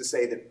 This is to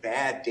say that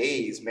bad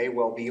days may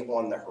well be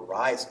on the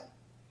horizon.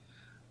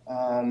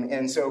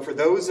 And so for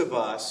those of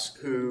us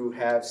who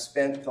have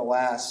spent the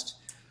last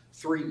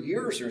 3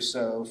 years or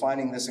so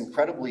finding this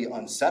incredibly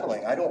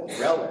unsettling, I don't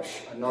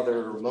relish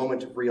another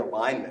moment of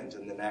realignment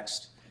in the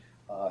next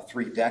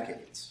 3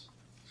 decades.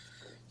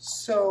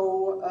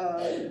 So,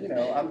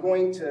 I'm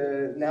going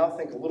to now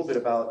think a little bit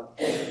about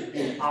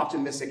being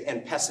optimistic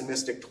and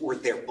pessimistic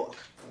toward their book,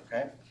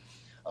 okay?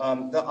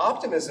 The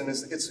optimism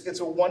it's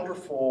a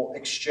wonderful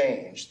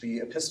exchange. The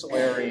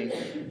epistolary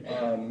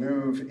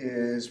move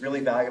is really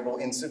valuable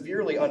and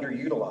severely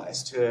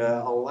underutilized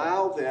to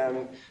allow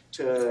them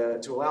to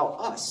allow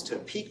us to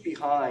peek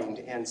behind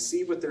and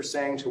see what they're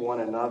saying to one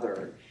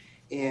another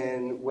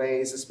in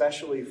ways,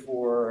 especially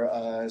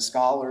for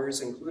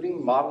scholars,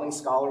 including modeling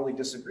scholarly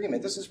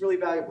disagreement. This is really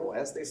valuable,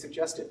 as they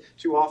suggested.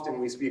 Too often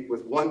we speak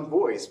with one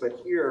voice, but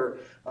here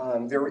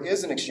there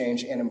is an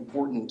exchange and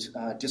important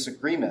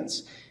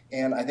disagreements,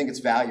 and I think it's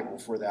valuable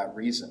for that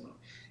reason.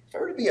 If I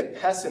were to be a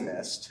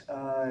pessimist,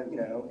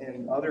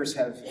 and others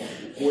have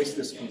voiced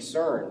this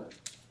concern,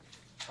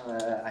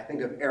 I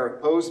think of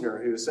Eric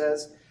Posner, who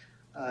says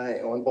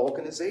on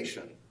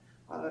balkanization,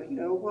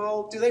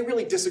 well, do they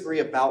really disagree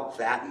about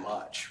that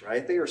much,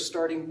 right? They are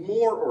starting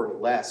more or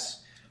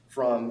less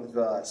from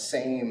the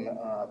same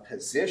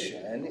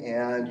position,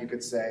 and you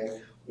could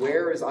say,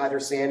 where is either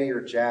Sandy or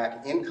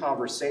Jack in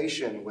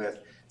conversation with,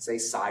 say,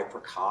 Sai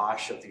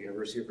Prakash of the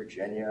University of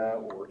Virginia,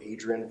 or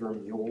Adrian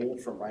Vermeule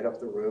from right up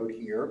the road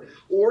here?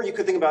 Or you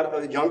could think about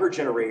a younger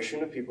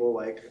generation of people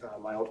like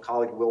my old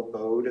colleague Will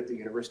Bode at the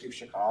University of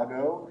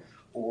Chicago,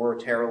 or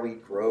Tara Lee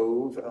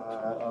Grove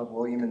of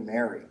William and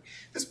Mary.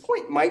 This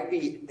point might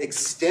be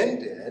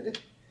extended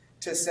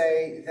to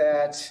say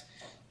that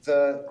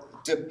the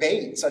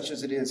debate, such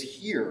as it is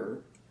here,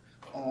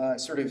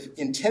 sort of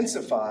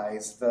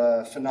intensifies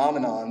the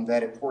phenomenon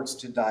that it purports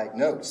to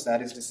diagnose.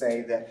 That is to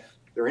say that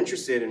they're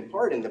interested in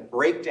part in the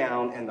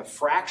breakdown and the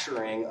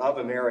fracturing of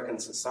American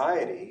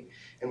society.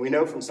 And we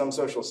know from some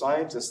social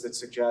scientists that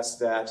suggest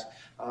that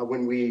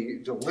when we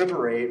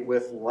deliberate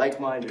with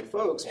like-minded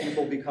folks,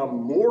 people become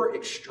more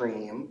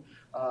extreme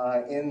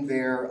in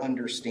their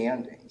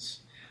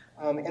understandings.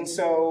 And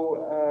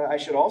so I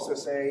should also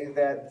say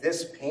that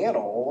this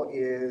panel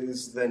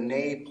is the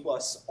ne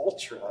plus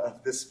ultra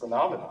of this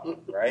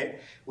phenomenon, right?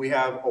 We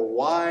have a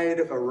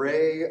wide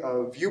array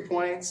of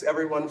viewpoints,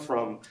 everyone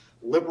from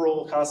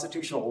liberal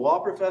constitutional law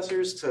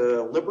professors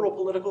to liberal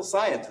political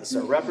scientists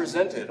are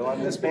represented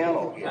on this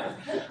panel here.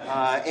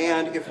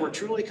 And if we're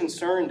truly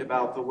concerned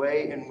about the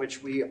way in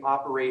which we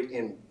operate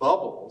in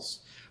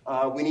bubbles,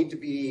 we need to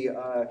be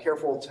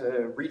careful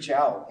to reach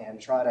out and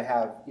try to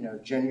have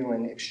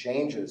genuine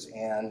exchanges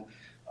and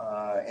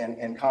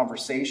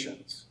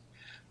conversations.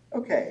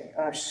 Okay,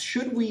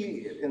 should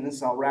we, and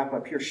this I'll wrap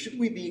up here, should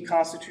we be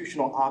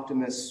constitutional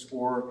optimists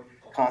or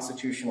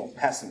constitutional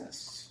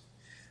pessimists?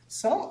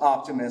 Some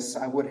optimists,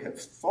 I would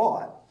have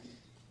thought,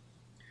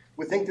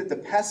 would think that the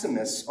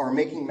pessimists are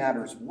making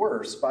matters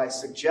worse by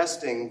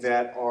suggesting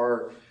that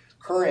our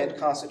current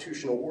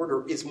constitutional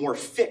order is more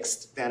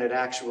fixed than it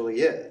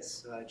actually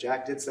is.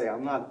 Jack did say,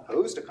 I'm not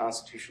opposed to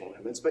constitutional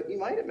amendments, but you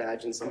might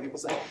imagine some people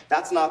say,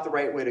 that's not the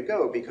right way to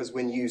go, because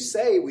when you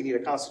say we need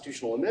a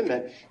constitutional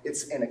amendment,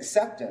 it's an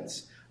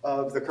acceptance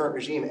of the current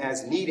regime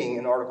as needing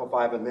an Article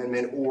 5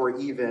 amendment or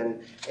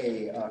even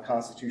a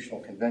constitutional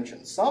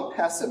convention. Some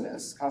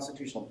pessimists,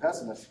 constitutional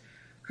pessimists,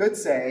 could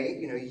say,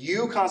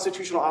 you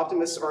constitutional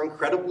optimists are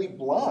incredibly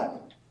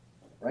blind,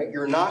 right?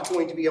 You're not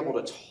going to be able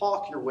to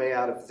talk your way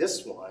out of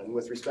this one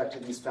with respect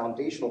to these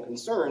foundational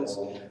concerns.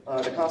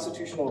 The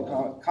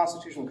constitutional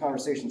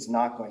conversation is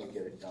not going to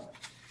get it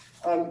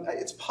done.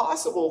 It's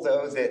possible,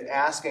 though, that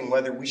asking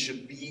whether we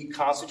should be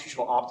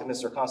constitutional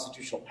optimists or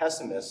constitutional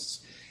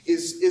pessimists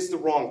is the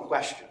wrong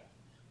question.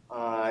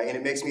 And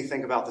it makes me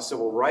think about the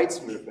civil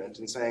rights movement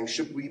and saying,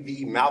 should we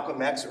be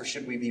Malcolm X or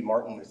should we be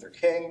Martin Luther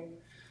King?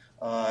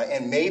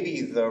 And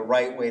maybe the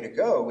right way to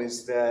go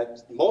is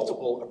that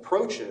multiple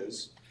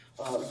approaches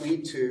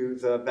lead to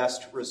the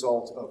best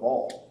result of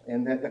all,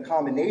 and that the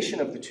combination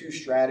of the two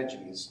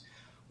strategies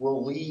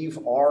will leave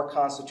our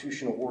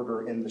constitutional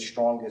order in the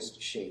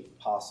strongest shape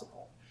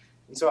possible.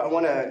 And so I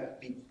want to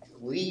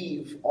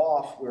leave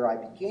off where I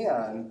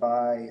began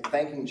by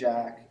thanking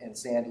Jack and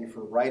Sandy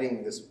for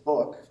writing this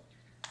book.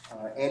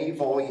 Any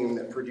volume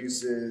that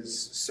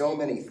produces so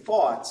many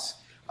thoughts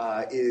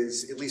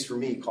is, at least for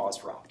me, cause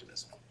for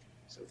optimism.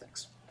 So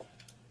thanks.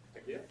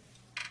 Thank you.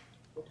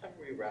 What time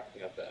are we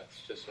wrapping up at,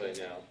 just so I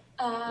know?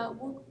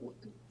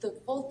 The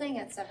full thing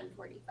at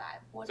 7:45.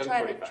 We'll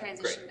try to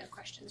transition to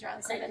questions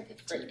around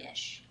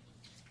 7:15-ish.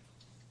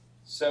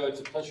 So it's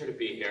a pleasure to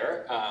be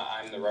here.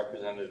 I'm the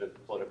representative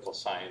political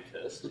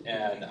scientist,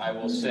 and I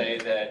will say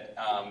that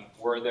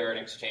were there an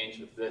exchange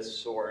of this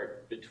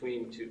sort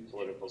between two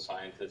political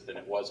scientists, and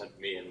it wasn't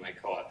me and my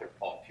co-author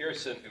Paul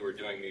Pearson who were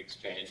doing the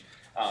exchange,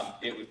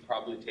 it would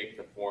probably take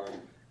the form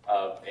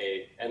of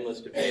an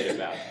endless debate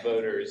about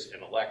voters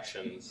and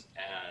elections,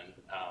 and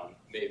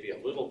maybe a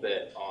little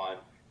bit on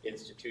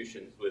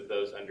institutions with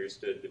those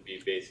understood to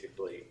be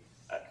basically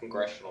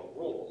congressional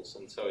rules.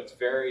 And so it's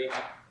very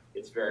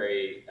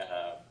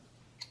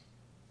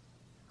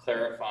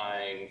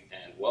clarifying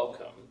and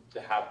welcome to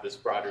have this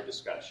broader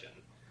discussion,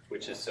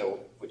 which is so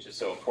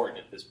important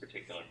at this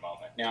particular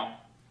moment. Now,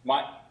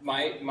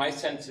 my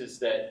sense is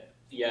that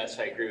yes,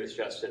 I agree with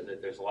Justin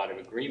that there's a lot of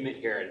agreement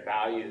here in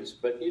values,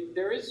 but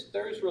there is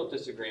real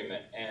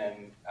disagreement,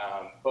 and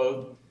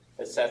both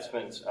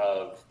assessments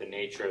of the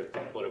nature of the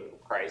political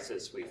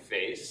crisis we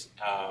face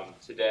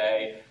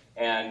today,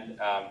 and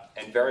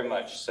very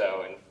much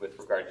so with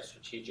regard to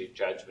strategic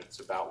judgments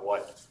about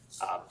what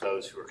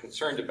those who are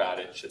concerned about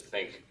it should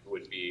think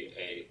would be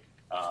a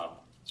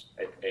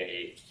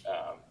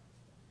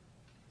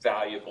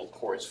valuable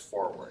course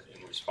forward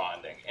in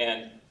responding.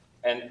 And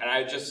And I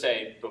would just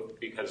say,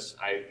 because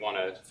I want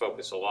to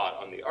focus a lot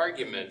on the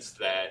arguments,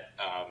 that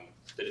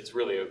that it's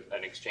really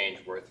an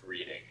exchange worth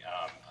reading.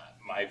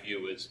 My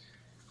view is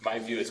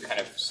kind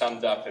of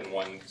summed up in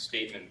one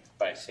statement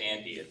by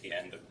Sandy at the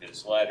end of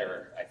his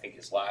letter. I think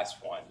his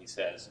last one. He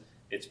says,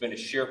 "It's been a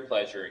sheer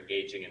pleasure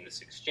engaging in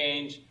this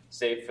exchange,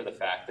 save for the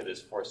fact that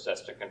it's forced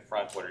us to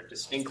confront what are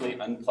distinctly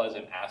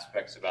unpleasant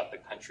aspects about the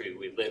country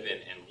we live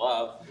in and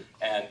love."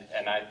 And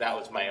that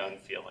was my own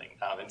feeling.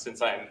 And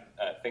since I'm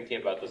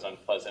thinking about those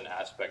unpleasant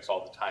aspects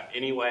all the time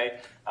anyway,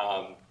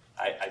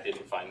 I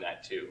didn't find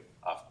that too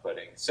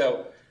off-putting.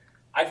 So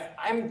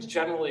I'm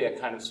generally a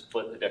kind of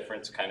split the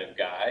difference kind of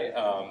guy.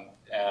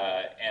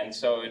 And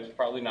so it's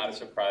probably not a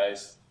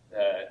surprise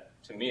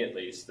to me at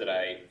least, that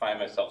I find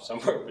myself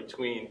somewhere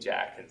between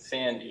Jack and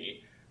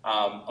Sandy.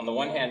 On the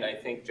one hand, I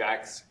think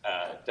Jack's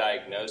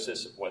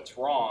diagnosis of what's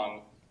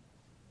wrong,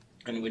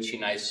 in which he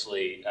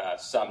nicely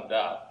summed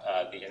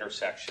up the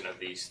intersection of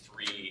these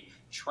three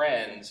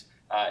trends,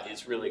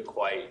 is really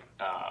quite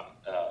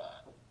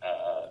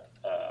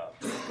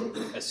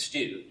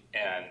astute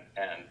and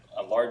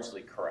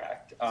largely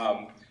correct.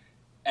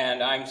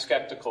 And I'm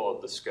skeptical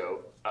of the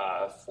scope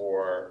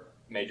for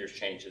major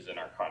changes in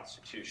our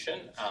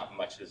Constitution,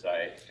 much as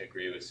I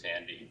agree with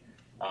Sandy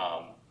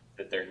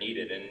that they're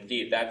needed. And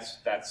indeed,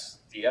 that's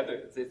the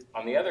other.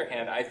 On the other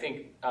hand, I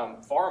think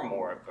far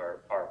more of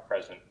our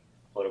present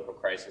political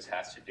crisis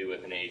has to do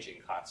with an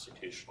aging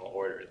constitutional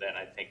order than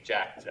I think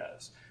Jack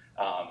does,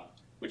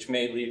 which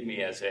may leave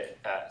me as a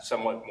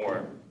somewhat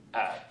more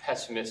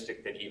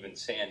pessimistic than even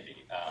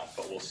Sandy,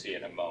 but we'll see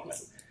in a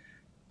moment.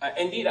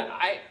 Indeed,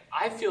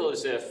 I feel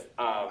as if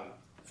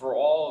for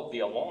all of the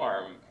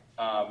alarm,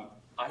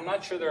 I'm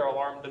not sure they're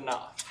alarmed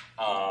enough.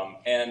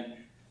 And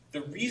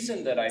the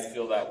reason that I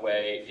feel that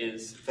way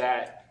is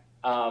that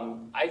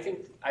I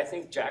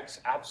think Jack's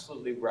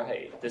absolutely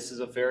right. This is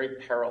a very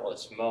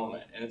perilous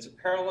moment. And it's a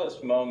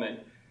perilous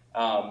moment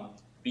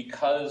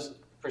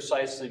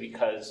precisely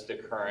because the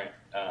current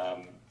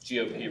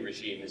GOP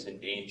regime is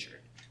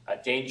endangered.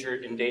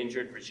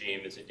 Endangered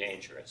regime is a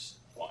dangerous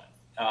one.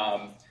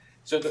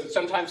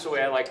 Sometimes the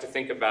way I like to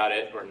think about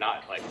it, or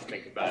not like to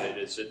think about it,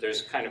 is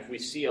that we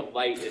see a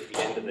light at the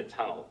end of the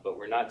tunnel, but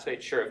we're not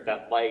quite sure if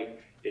that light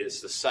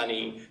is the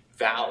sunny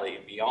valley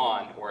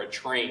beyond or a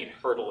train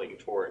hurtling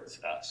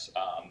towards us.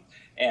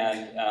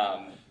 And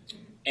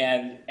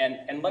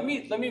let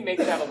me make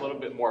that a little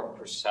bit more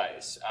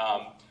precise.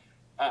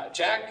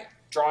 Jack,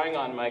 drawing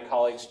on my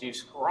colleague Steve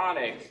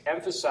Skowronek,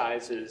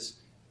 emphasizes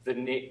the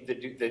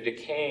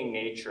decaying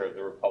nature of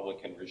the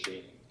Republican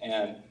regime.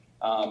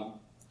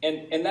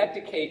 And that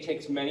decay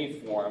takes many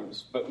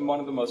forms, but one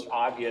of the most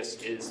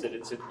obvious is that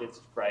it's a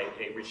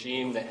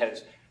regime that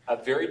has a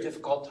very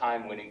difficult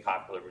time winning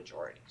popular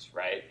majorities,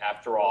 right?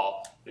 After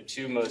all, the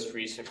two most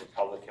recent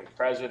Republican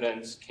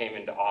presidents came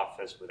into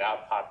office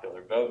without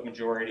popular vote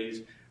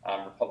majorities.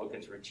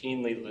 Republicans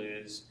routinely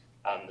lose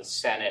the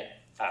Senate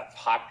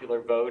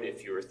popular vote,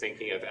 if you were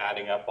thinking of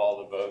adding up all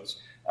the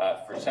votes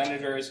for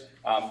senators,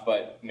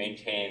 but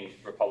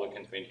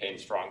Republicans maintain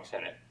strong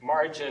Senate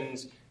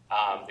margins.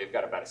 They've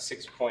got about a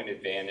 6-point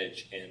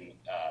advantage in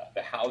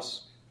the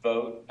House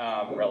vote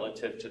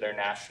relative to their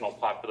national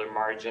popular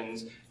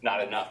margins.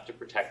 Not enough to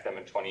protect them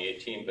in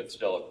 2018, but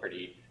still a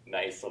pretty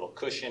nice little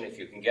cushion if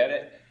you can get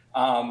it.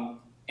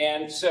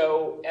 And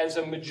so as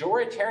a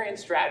majoritarian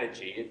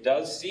strategy, it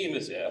does seem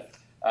as if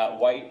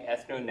white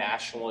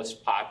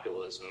ethno-nationalist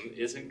populism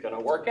isn't going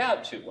to work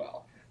out too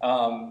well.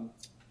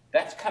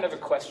 That's kind of a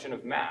question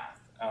of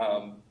math.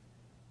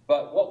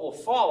 But what will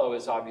follow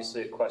is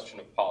obviously a question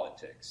of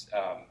politics.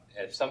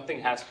 If something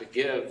has to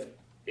give,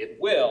 it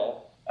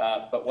will,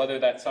 but whether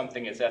that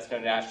something is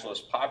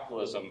ethno-nationalist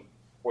populism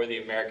or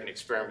the American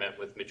experiment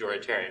with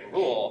majoritarian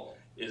rule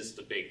is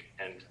the big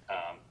and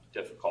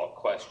difficult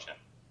question.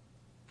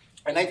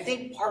 And I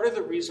think part of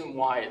the reason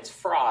why it's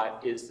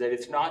fraught is that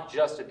it's not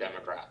just a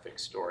demographic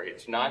story.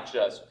 It's not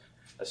just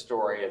a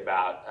story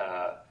about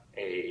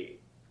a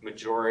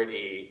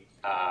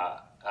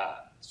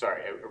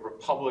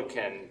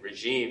Republican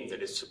regime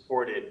that is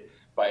supported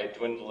by a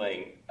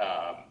dwindling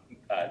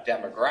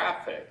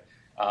demographic.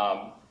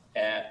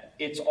 And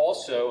it's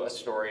also a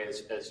story,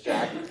 as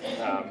Jack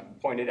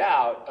pointed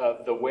out,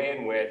 of the way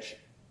in which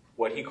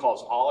what he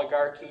calls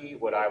oligarchy,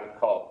 what I would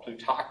call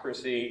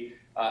plutocracy,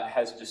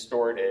 has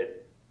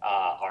distorted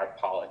our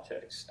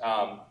politics.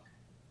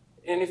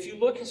 And if you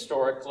look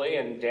historically,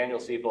 and Daniel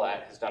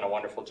Ziblatt has done a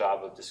wonderful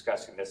job of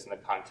discussing this in the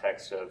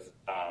context of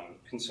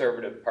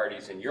conservative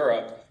parties in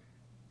Europe,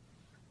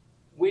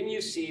 when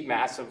you see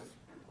massive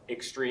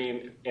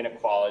extreme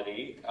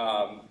inequality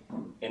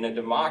in a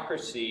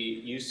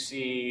democracy, you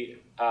see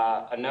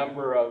a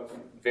number of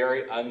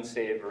very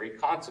unsavory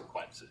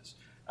consequences.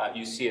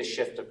 You see a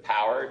shift of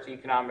power to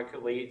economic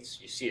elites.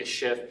 You see a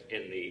shift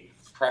in the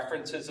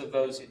preferences of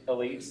those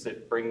elites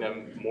that bring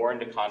them more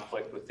into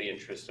conflict with the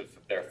interests of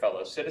their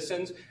fellow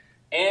citizens.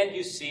 And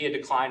you see a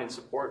decline in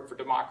support for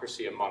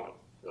democracy among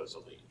those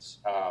elites.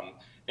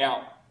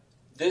 Now,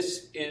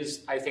 this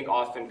is, I think,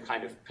 often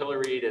kind of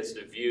pilloried as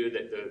the view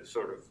that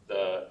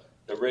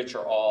the the rich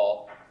are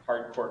all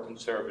hardcore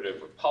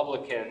conservative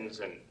Republicans,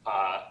 and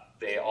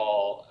they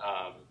all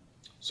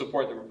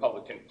support the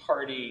Republican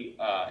Party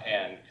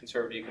and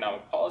conservative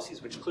economic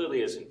policies, which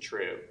clearly isn't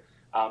true.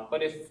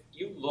 But if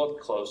you look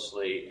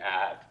closely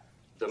at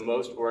the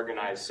most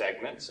organized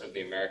segments of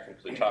the American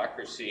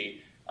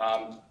plutocracy,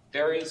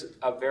 there is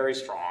a very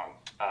strong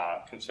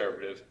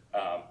conservative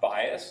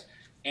bias.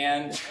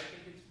 And I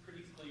think it's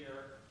pretty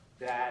clear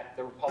that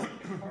the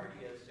Republican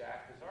Party, as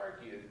Jack has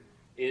argued,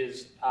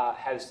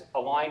 has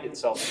aligned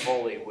itself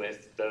fully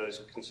with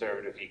those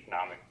conservative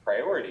economic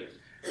priorities.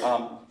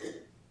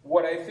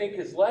 What I think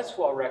is less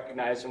well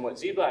recognized and what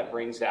Ziblatt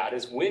brings out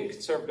is when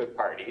conservative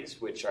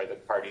parties, which are the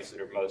parties that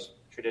are most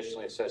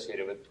traditionally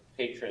associated with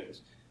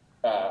patrons,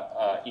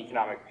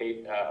 economic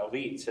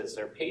elites as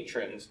their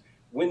patrons,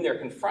 when they're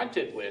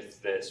confronted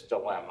with this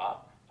dilemma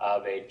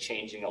of a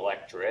changing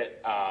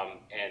electorate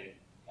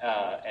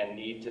and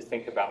need to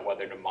think about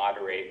whether to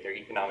moderate their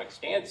economic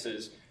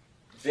stances,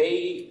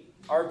 they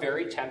are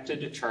very tempted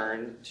to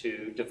turn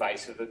to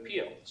divisive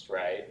appeals,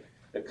 right?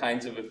 The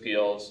kinds of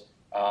appeals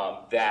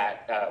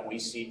that we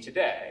see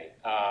today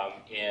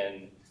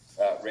in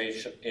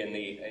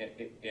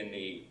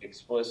the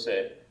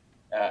explicit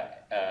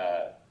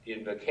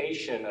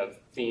invocation of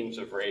themes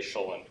of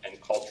racial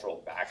and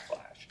cultural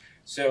backlash.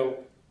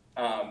 So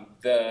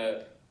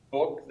the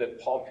book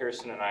that Paul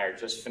Pearson and I are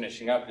just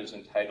finishing up is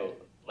entitled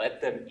 "Let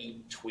Them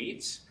Eat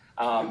Tweets,"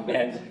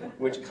 and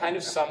which kind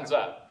of sums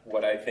up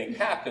what I think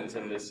happens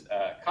in this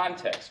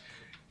context.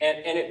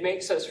 And it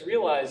makes us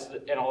realize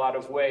that in a lot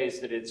of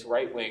ways that it's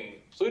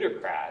right-wing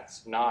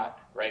plutocrats, not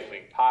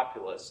right-wing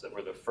populists, that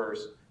were the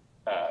first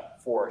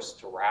force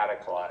to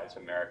radicalize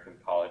American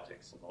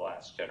politics in the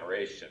last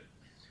generation.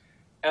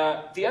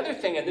 The other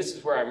thing, and this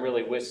is where I'm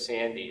really with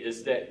Sandy,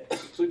 is that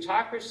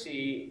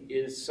plutocracy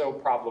is so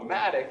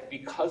problematic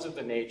because of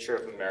the nature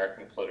of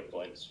American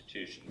political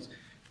institutions.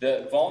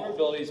 The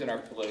vulnerabilities in our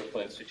political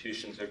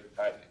institutions are,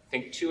 I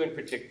think, two in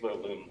particular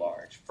loom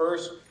large.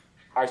 First,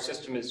 our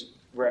system is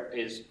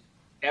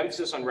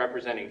emphasis on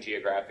representing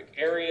geographic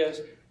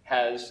areas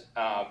has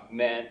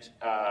meant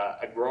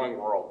a growing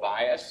rural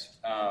bias.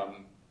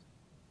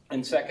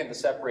 And second, the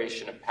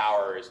separation of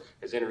powers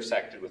has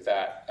intersected with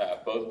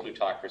that, both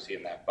plutocracy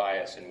and that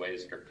bias in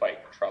ways that are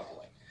quite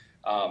troubling.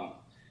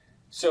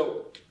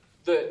 So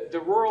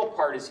the rural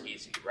part is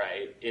easy,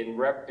 right? In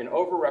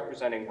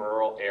overrepresenting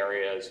rural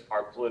areas,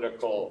 our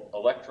political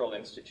electoral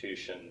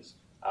institutions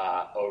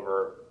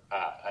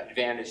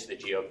advantage the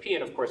GOP,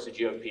 and of course the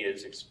GOP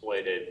has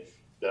exploited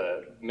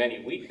the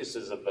many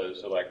weaknesses of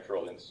those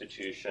electoral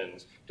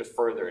institutions to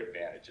further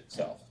advantage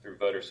itself through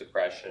voter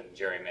suppression,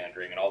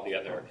 gerrymandering, and all the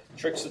other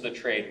tricks of the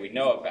trade we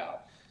know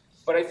about.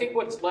 But I think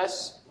what's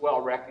less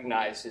well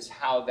recognized is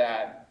how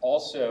that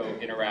also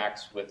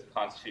interacts with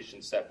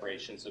Constitution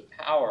separations of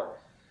power,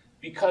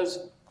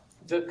 because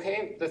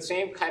the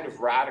same kind of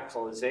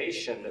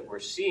radicalization that we're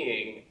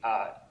seeing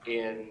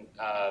in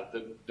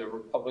the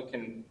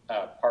Republican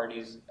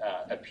Party's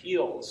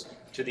appeals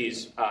to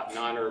these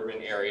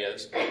non-urban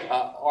areas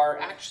are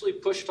actually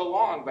pushed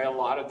along by a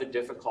lot of the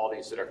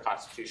difficulties that our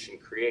Constitution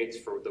creates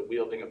for the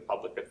wielding of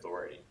public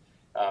authority.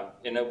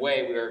 In a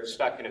way, we're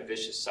stuck in a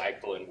vicious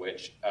cycle in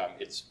which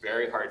it's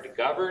very hard to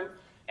govern,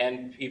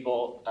 and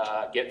people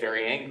get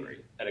very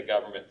angry at a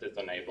government that's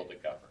unable to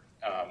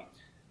govern.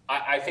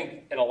 I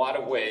think in a lot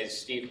of ways,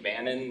 Steve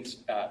Bannon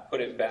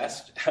put it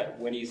best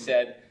when he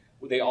said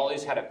they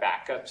always had a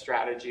backup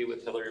strategy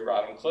with Hillary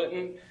Rodham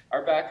Clinton.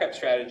 Our backup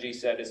strategy,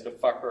 said, is to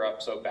fuck her up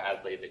so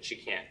badly that she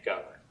can't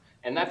govern.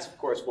 And that's, of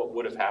course, what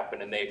would have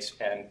happened, and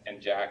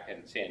and Jack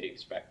and Sandy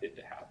expected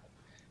to happen.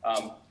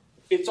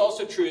 It's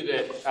also true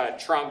that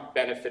Trump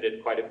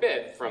benefited quite a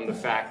bit from the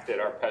fact that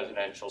our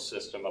presidential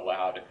system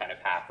allowed a kind of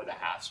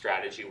half-of-the-half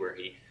strategy where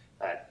he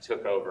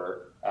took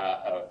over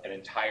an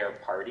entire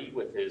party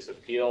with his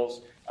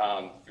appeals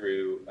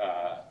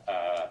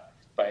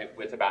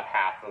with about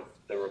half of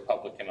the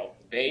Republican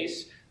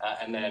base,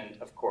 and then,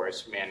 of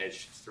course,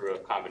 managed through a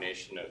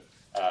combination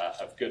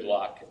of good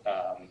luck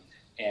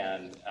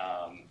and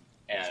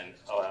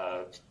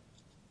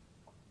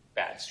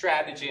bad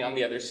strategy on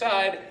the other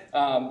side,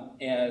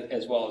 and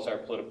as well as our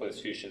political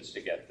institutions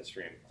to get the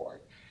Supreme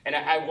Court. And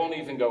I won't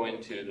even go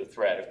into the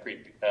threat of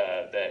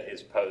that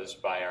is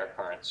posed by our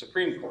current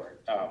Supreme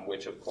Court,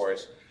 which, of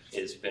course,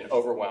 has been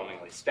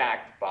overwhelmingly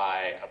stacked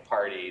by a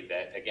party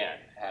that, again,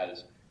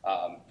 has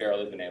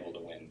barely been able to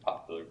win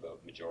popular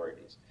vote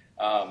majorities.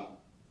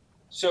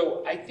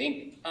 So I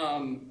think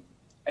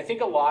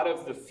a lot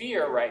of the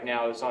fear right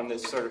now is on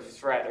this sort of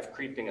threat of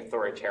creeping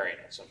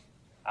authoritarianism.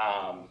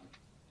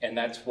 And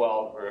that's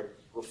well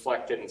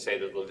reflected in, say,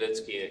 the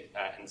Levitsky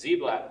and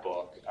Ziblatt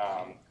book,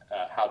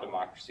 How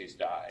Democracies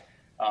Die.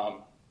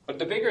 But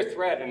the bigger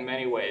threat in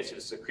many ways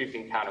is the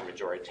creeping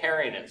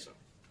counter-majoritarianism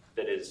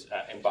that is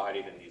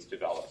embodied in these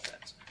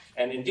developments.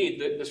 And indeed,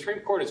 the Supreme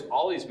Court has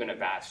always been a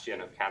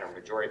bastion of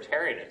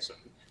counter-majoritarianism,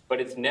 but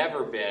it's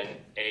never been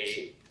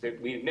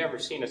we've never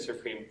seen a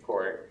Supreme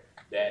Court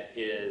that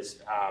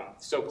is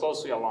so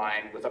closely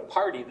aligned with a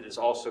party that is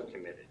also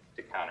committed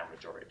to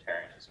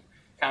counter-majoritarianism.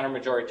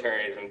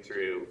 counter-majoritarianism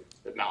through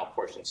the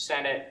malapportioned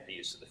Senate, the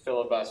use of the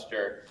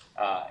filibuster,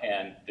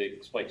 and the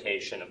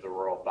exploitation of the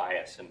rural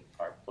bias in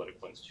our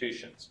political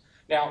institutions.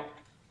 Now,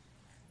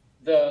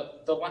 the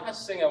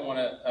last thing I want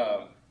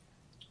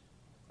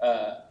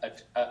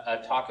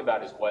to talk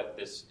about is what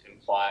this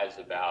implies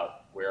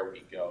about where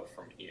we go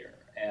from here.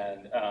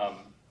 And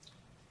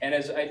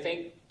as I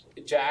think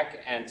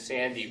Jack and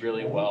Sandy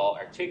really well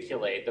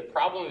articulate, the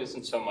problem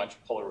isn't so much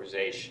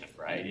polarization,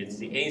 right? It's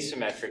the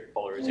asymmetric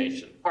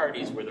polarization of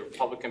parties where the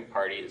Republican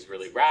Party is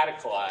really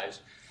radicalized,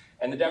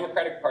 and the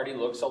Democratic Party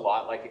looks a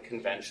lot like a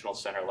conventional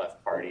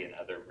center-left party in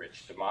other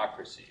rich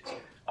democracies.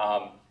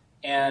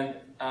 And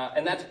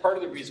that's part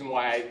of the reason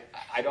why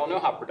I don't know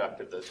how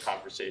productive those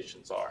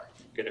conversations are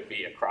going to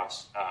be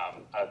across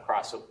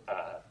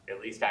at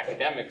least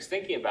academics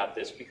thinking about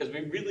this, because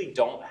we really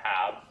don't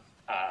have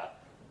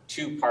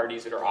two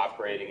parties that are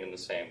operating in the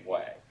same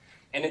way.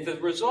 And as a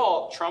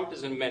result, Trump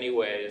is in many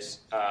ways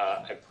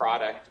a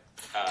product,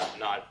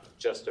 not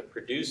just a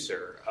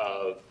producer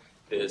of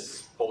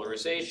this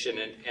polarization,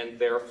 and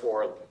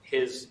therefore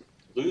his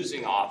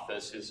losing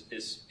office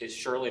is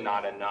surely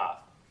not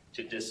enough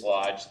to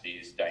dislodge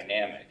these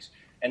dynamics.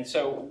 And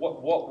so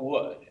what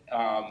would?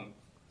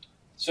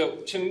 So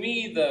to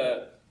me,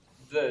 the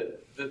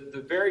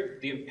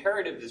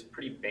imperative is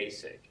pretty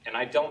basic, and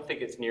I don't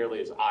think it's nearly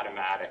as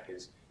automatic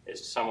as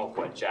some of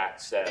what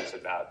Jack says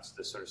about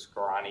the sort of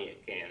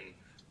Skoranian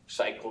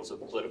cycles of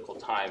political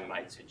time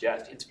might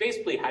suggest. It's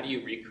basically, how do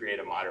you recreate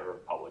a modern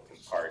Republican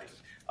Party?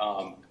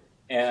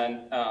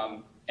 And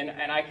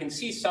I can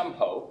see some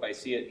hope. I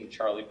see it in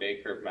Charlie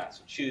Baker of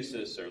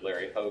Massachusetts, or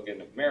Larry Hogan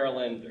of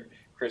Maryland, or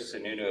Chris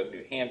Sununu of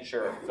New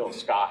Hampshire, or Phil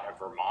Scott of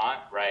Vermont,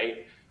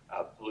 right?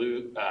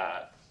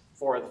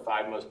 Four of the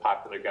 5 most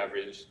popular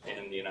governors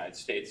in the United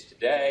States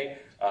today,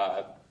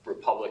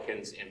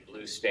 Republicans in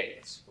blue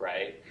states,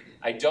 right?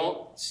 I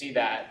don't see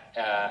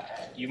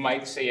that. You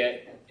might see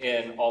it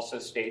in also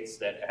states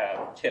that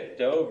have tipped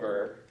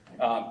over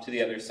to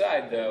the other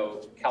side,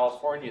 though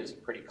California is a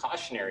pretty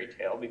cautionary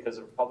tale because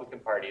the Republican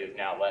Party is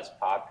now less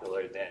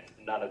popular than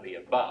none of the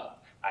above,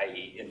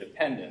 i.e.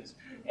 independents.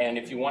 And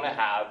if you want to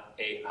have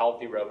a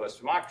healthy, robust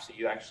democracy,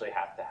 you actually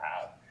have to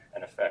have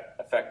an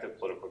effective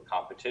political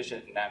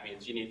competition, and that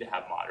means you need to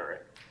have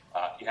moderate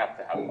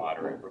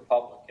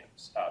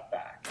Republicans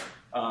back.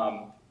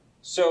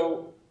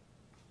 So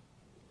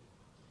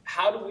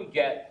how do we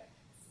get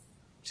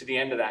to the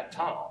end of that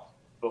tunnel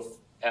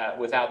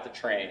without the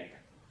train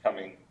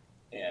coming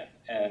in?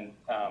 And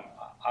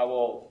I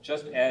will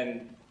just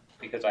end,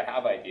 because I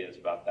have ideas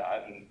about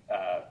that,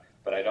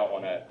 but I don't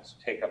want to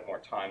take up more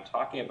time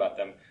talking about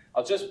them.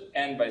 I'll just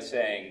end by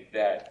saying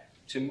that,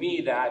 to me,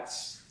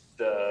 that's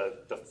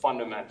the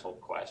fundamental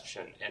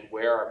question, and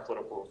where our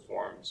political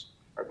reforms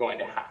are going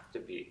to have to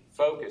be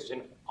focused.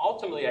 And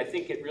ultimately, I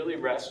think it really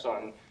rests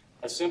on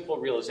a simple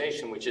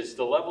realization, which is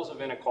the levels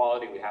of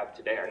inequality we have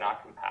today are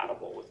not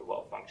compatible with a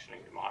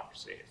well-functioning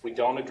democracy. If we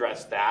don't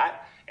address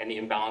that and the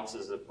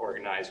imbalances of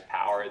organized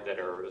power that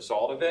are a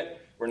result of it,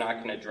 we're not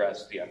going to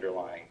address the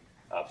underlying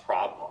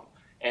problem.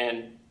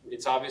 And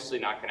it's obviously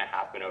not going to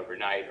happen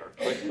overnight or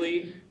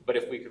quickly, but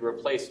if we could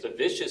replace the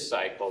vicious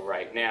cycle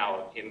right now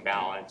of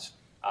imbalance,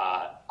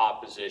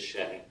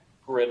 opposition,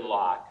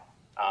 gridlock,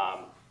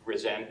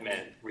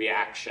 resentment,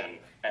 reaction,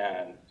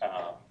 and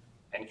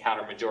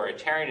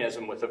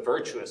counter-majoritarianism with a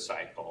virtuous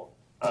cycle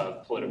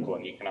of political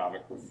and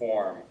economic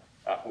reform,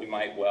 we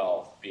might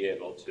well be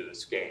able to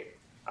escape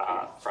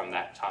from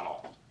that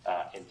tunnel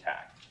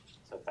intact.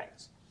 So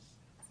thanks.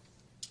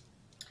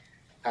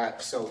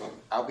 So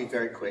I'll be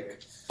very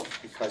quick,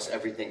 because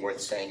everything worth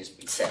saying has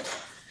been said.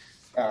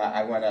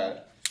 I want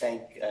to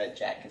thank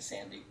Jack and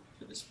Sandy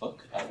for this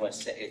book. I want to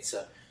say it's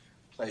a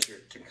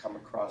pleasure to come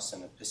across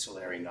an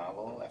epistolary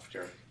novel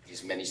after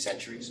these many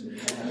centuries.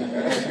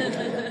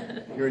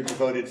 You're a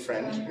devoted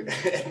friend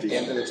at the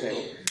end of the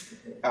table.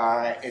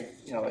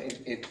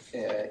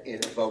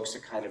 It evokes a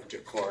kind of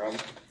decorum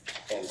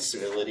and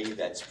civility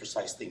that's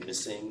precisely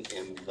missing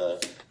in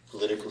the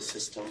political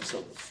system,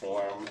 so the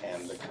form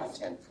and the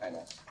content kind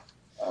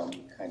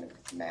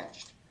of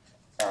matched.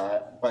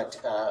 But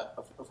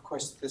of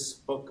course, this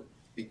book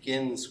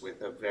begins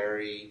with a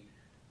very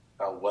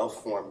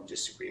well-formed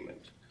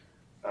disagreement,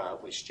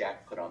 which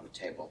Jack put on the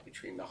table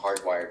between the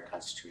hardwired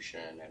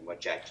Constitution and what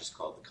Jack just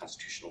called the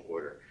constitutional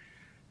order.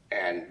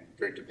 And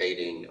they're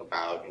debating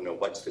about,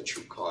 what's the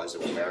true cause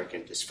of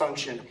American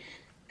dysfunction.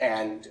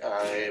 And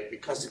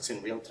because it's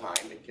in real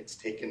time, it gets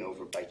taken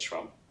over by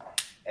Trump.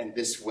 And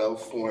this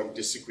well-formed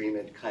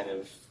disagreement kind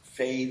of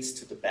fades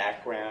to the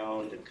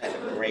background and kind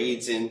of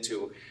grades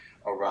into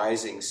a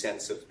rising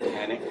sense of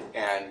panic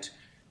and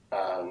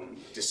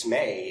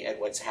dismay at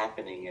what's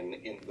happening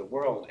in the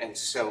world. And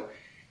so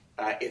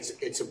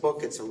it's a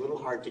book that's a little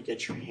hard to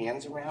get your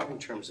hands around in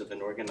terms of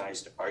an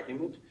organized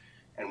argument.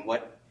 And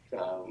what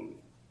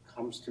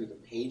comes through the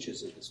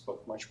pages of this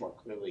book much more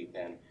clearly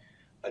than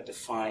a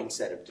defined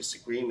set of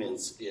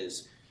disagreements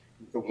is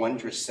the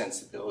wondrous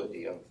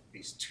sensibility of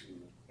these two,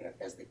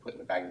 as they put in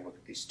the back of the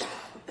book, these two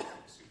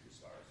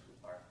superstars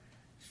who are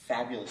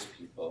fabulous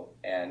people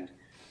and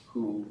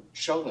who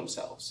show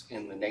themselves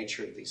in the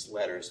nature of these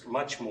letters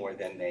much more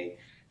than they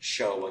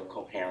show a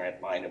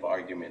coherent line of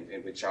argument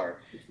in which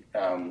are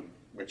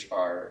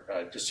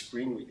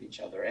disagreeing with each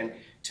other. And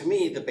to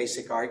me, the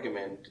basic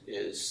argument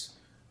is,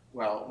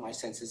 well, my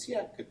sense is,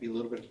 yeah, it could be a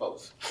little bit of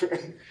both.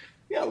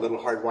 Yeah, a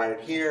little hardwired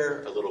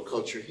here, a little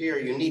culture here.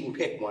 You needn't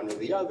pick one or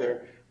the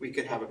other. We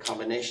could have a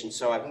combination.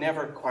 So I've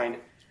never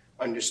quite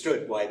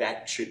understood why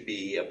that should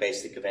be a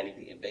basis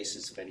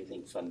of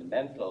anything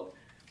fundamental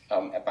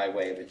by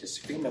way of a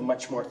disagreement.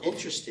 Much more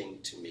interesting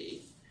to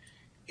me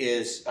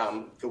is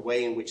the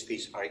way in which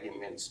these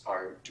arguments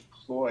are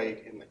deployed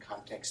in the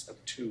context of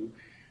two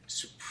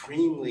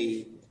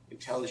supremely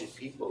intelligent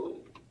people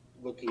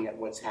looking at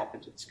what's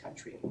happened to this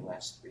country in the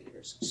last 3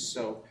 years.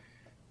 So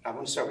I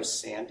want to start with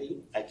Sandy.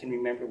 I can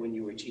remember when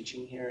you were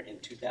teaching here in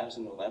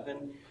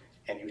 2011,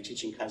 and you were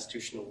teaching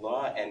constitutional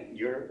law, and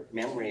your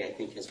memory, I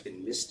think, has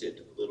been misted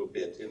a little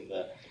bit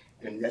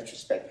in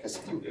retrospect, because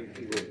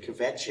you were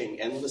kvetching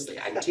endlessly.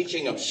 I'm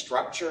teaching them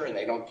structure, and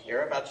they don't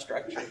care about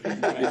structure.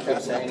 You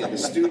kept saying, and the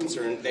students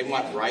they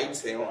want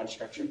rights, they don't want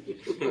structure.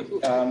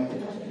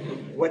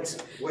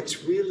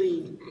 What's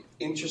really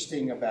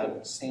interesting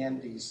about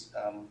Sandy's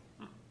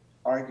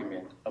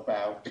argument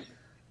about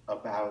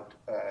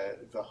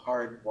the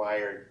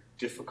hardwired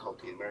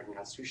difficulty in the American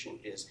Constitution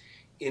is,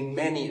 in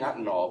many, not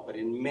in all, but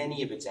in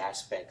many of its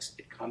aspects,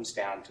 it comes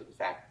down to the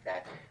fact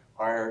that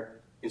our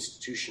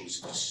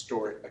institutions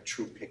distort a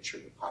true picture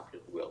of the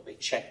popular will. They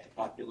check the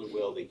popular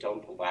will. They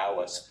don't allow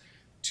us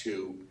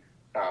to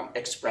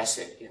express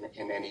it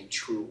in any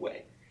true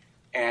way.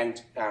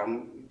 And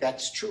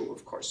that's true,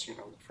 of course. You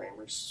know, the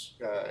framers,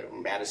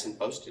 Madison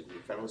boasted in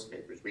the Federalist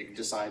Papers, we've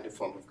designed a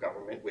form of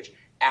government which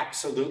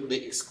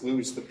absolutely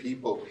excludes the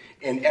people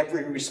in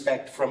every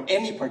respect from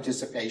any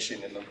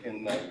participation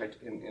in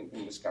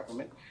this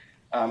government.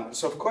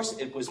 So, of course,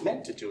 it was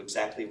meant to do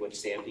exactly what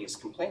Sandy is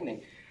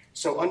complaining.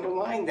 So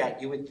underlying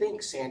that, you would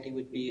think Sandy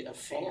would be a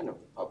fan of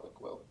the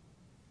public will.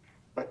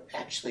 But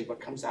actually what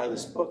comes out of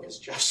this book, as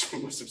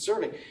Justin was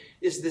observing,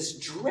 is this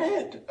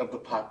dread of the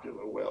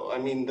popular will. I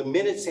mean, the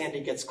minute Sandy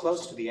gets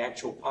close to the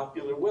actual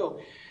popular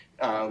will,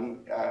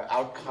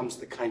 out comes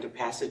the kind of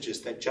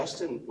passages that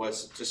Justin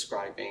was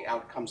describing.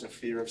 Out comes a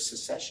fear of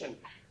secession,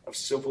 of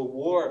civil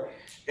war.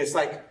 It's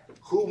like,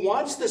 who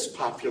wants this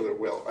popular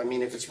will? I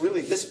mean, if it's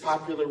really this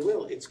popular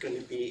will, it's going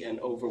to be an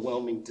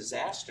overwhelming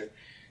disaster.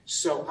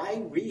 So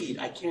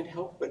I can't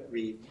help but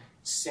read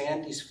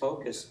Sandy's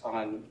focus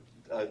on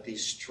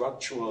these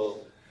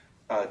structural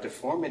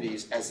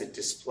deformities as a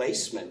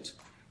displacement.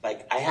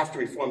 Like, I have to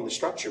reform the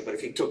structure, but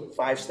if you took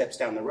 5 steps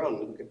down the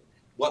road,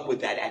 what would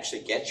that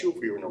actually get you if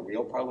we were in a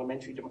real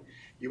parliamentary debate?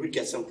 You would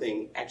get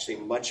something actually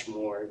much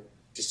more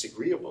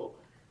disagreeable.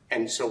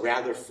 And so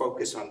rather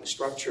focus on the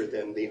structure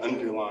than the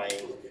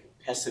underlying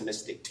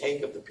pessimistic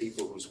take of the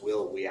people whose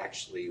will we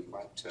actually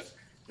want to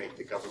make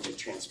the government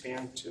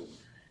transparent to.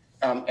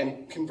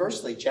 And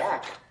conversely,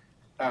 Jack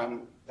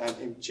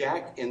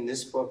in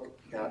this book,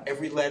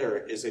 every letter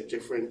is a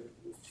different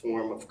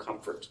form of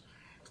comfort.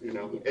 You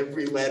know,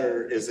 every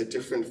letter is a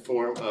different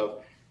form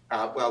of,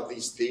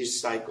 these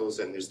cycles,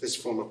 and there's this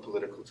form of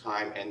political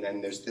time, and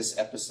then there's this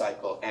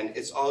epicycle, and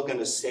it's all going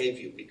to save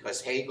you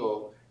because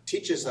Hegel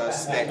teaches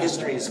us that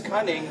history is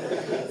cunning,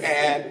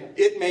 and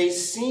it may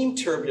seem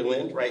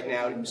turbulent right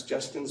now, to use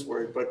Justin's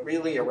word, but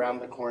really around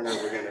the corner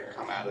we're going to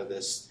come out of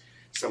this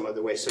some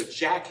other way. So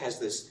Jack has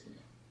this.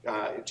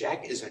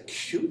 Jack is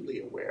acutely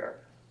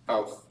aware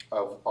of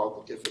all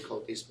the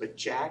difficulties, but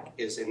Jack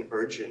is an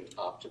urgent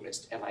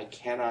optimist, and I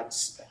cannot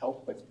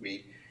help but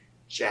read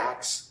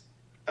Jack's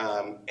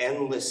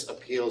endless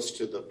appeals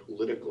to the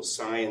political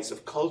science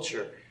of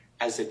culture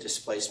as a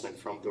displacement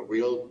from the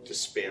real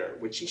despair,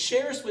 which he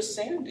shares with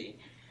Sandy,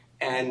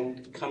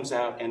 and comes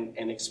out and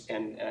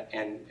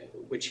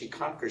which he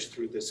conquers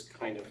through this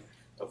kind of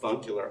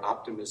avuncular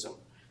optimism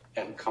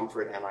and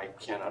comfort. And I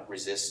cannot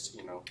resist,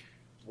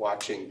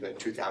 watching the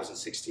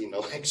 2016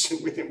 election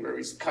with him, where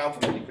he's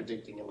confidently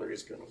predicting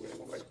Hillary's going to win,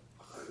 like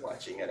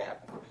watching it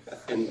happen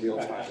in real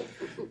time.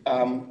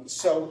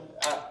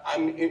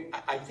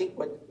 I think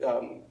what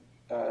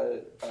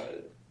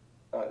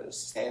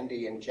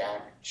Sandy and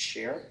Jack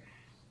share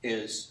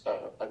is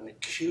an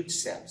acute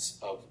sense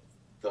of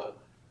the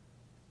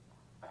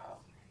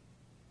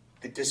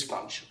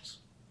dysfunctions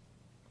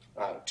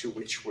to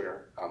which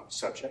we're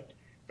subject,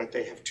 but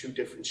they have 2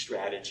 different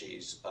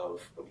strategies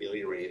of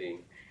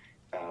ameliorating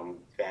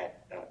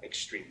that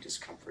extreme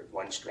discomfort.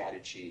 One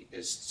strategy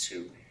is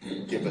to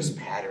give us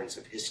patterns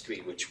of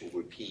history which will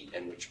repeat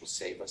and which will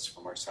save us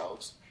from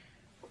ourselves.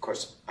 Of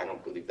course, I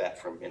don't believe that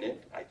for a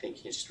minute. I think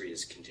history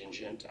is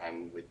contingent.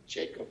 I'm with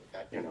Jacob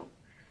that,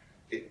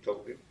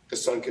 the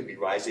sun could be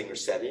rising or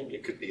setting.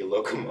 It could be a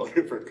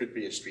locomotive or it could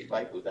be a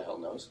streetlight. Who the hell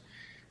knows?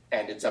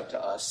 And it's up to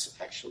us,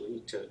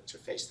 actually, to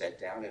face that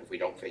down. And if we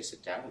don't face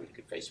it down, we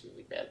could face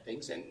really bad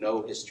things. And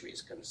no history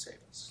is going to save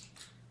us.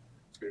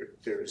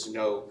 There is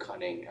no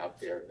cunning out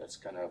there that's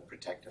going to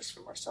protect us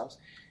from ourselves.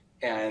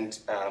 And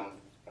I'm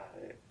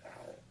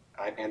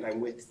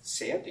with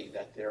Sandy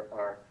that there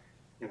are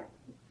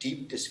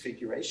deep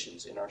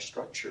disfigurations in our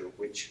structure,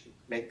 which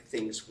make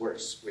things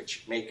worse,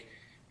 which make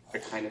the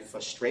kind of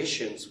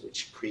frustrations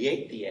which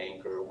create the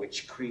anger,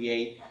 which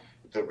create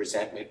the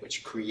resentment,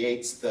 which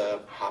creates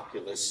the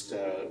populist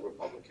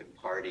Republican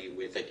Party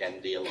with, again,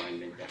 the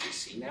alignment that we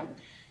see now.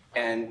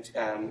 And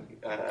I'm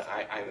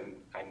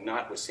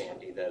not with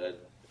Sandy that a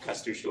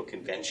constitutional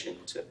convention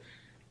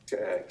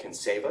can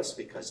save us,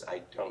 because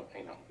I don't,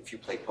 if you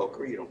play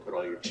poker, you don't put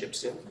all your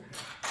chips in.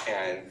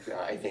 And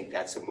I think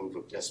that's a move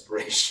of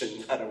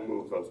desperation, not a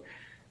move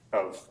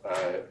of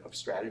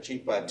strategy.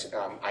 But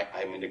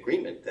I'm in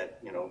agreement that,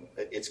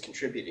 it's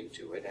contributing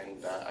to it,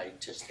 and I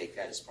just take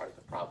that as part of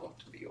the problem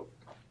to be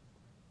overcome.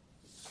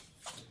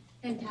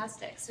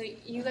 Fantastic. So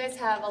you guys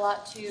have a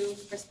lot to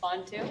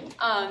respond to.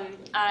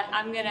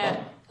 I'm going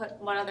to put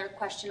one other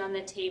question on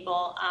the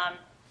table,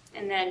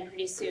 and then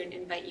pretty soon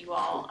invite you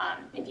all,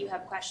 if you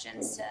have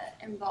questions, to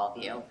involve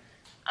you.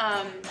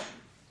 And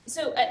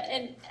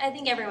I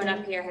think everyone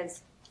up here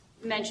has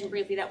mentioned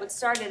briefly that what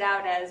started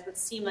out as what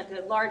seemed like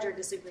a larger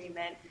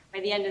disagreement, by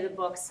the end of the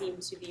book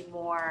seemed to be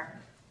more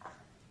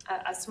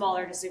a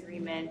smaller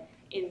disagreement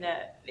in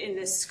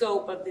the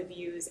scope of the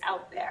views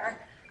out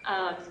there.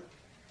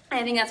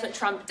 I think that's what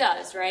Trump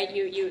does, right?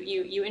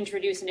 You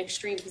introduce an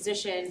extreme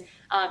position,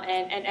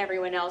 and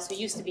everyone else who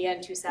used to be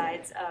on two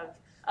sides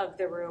of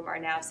the room are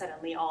now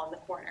suddenly all in the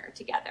corner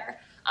together.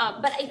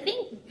 But I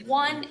think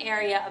one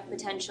area of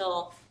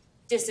potential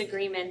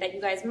disagreement that you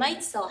guys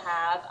might still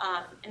have,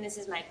 and this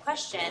is my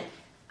question,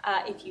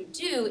 if you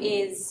do,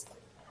 is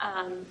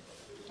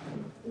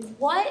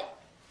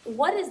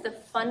what is the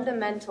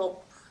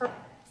fundamental purpose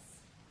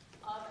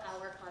of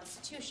our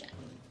Constitution?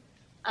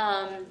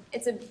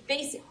 It's a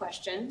basic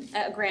question,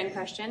 a grand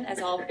question, as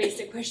all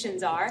basic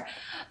questions are.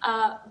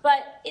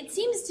 But it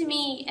seems to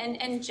me,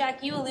 and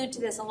Jack, you allude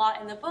to this a lot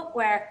in the book,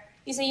 where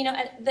you say,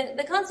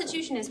 the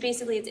Constitution is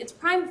basically, its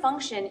prime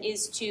function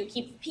is to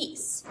keep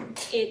peace.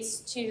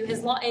 Is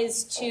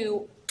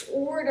to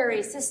order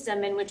a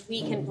system in which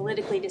we can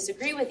politically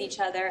disagree with each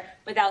other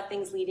without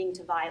things leading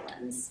to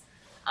violence.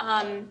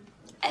 And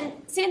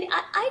Sandy,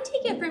 I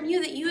take it from you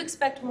that you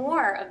expect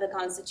more of the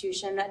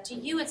Constitution, that to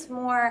you it's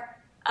more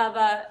of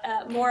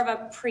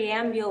a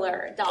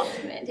preambular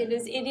document. It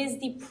is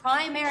the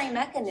primary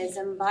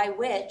mechanism by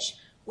which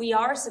we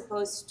are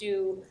supposed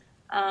to,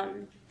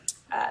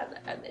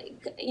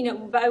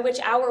 by which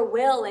our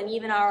will and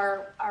even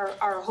our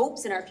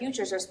hopes and our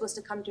futures are supposed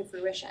to come to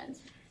fruition.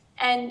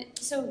 And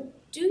so,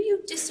 do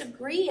you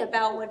disagree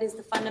about what is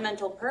the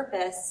fundamental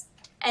purpose?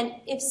 And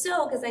if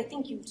so, because I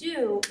think you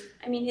do,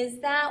 is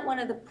that one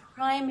of the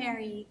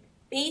primary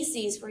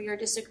bases for your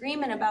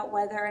disagreement about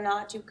whether or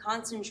not to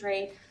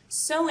concentrate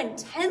so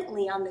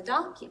intently on the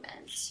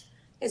document,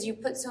 because you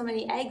put so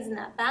many eggs in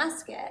that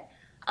basket,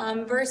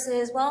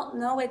 versus, well,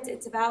 no,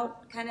 it's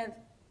about kind of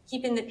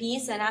keeping the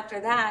peace, and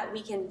after that,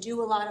 we can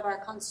do a lot of our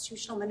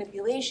constitutional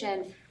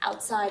manipulation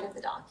outside of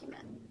the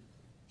document?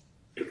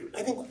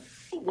 I think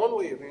one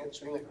way of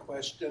answering that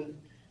question,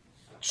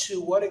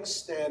 to what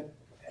extent,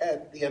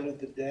 at the end of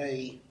the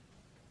day,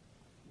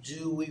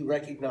 do we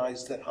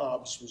recognize that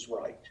Hobbes was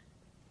right?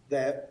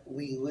 That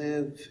we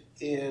live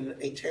in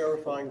a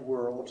terrifying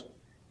world.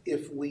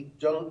 If we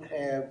don't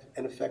have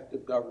an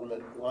effective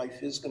government,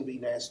 life is going to be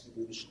nasty,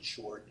 brutish, and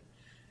short.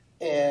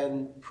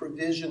 And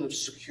provision of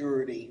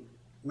security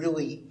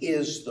really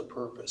is the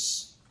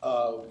purpose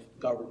of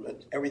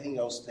government. Everything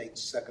else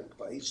takes second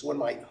place. One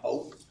might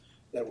hope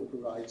that would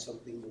provide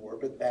something more,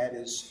 but that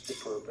is the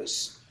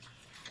purpose.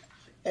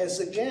 As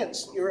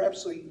against, you're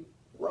absolutely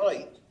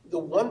right. The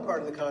one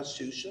part of the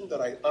Constitution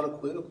that I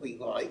unequivocally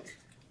like,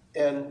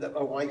 and that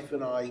my wife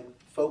and I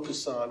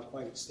focus on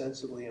quite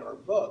extensively in our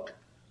book,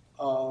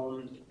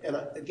 and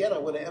I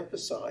want to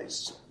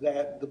emphasize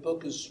that the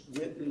book is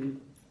written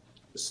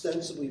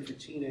ostensibly for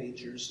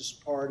teenagers as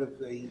part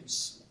of a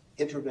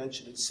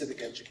intervention in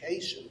civic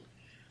education,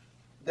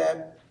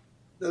 that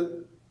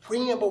the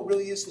preamble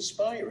really is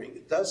inspiring.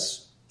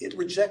 It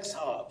rejects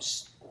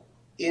Hobbes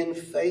in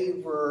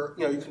favor,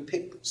 you can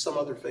pick some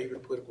other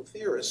favorite political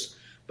theorists,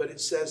 but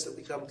it says that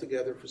we come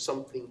together for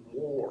something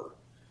more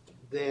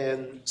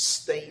than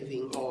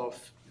staving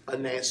off a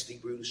nasty,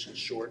 brutish, and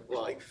short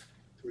life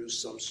through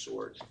some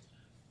sort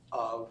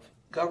of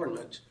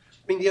government.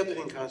 The other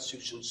thing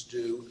constitutions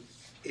do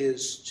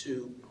is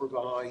to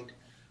provide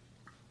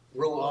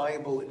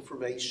reliable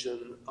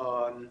information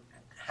on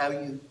how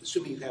you,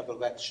 assuming you have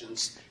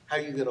elections, how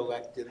you get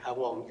elected, how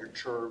long your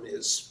term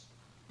is,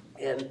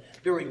 and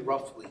very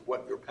roughly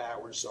what your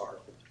powers are.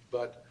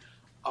 But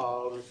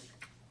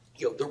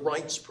the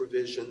rights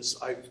provisions,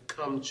 I've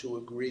come to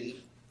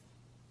agree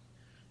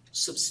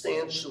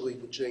substantially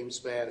with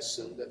James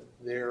Madison that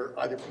they're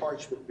either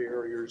parchment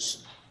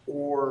barriers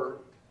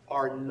or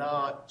are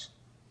not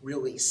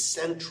really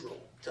central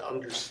to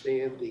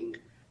understanding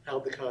how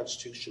the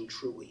Constitution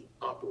truly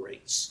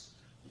operates.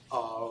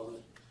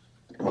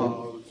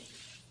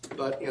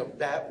 But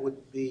that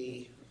would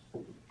be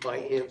my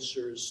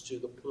answers to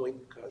the point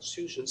of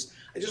constitutions.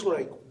 I just want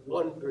to make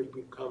one very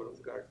brief comment with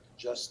regard to what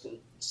Justin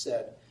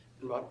said.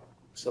 And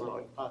some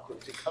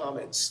apocalyptic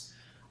comments.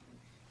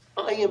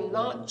 I am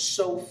not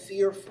so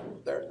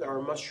fearful that there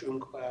are mushroom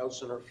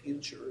clouds in our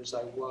future as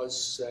I was,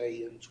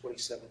 say, in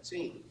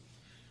 2017,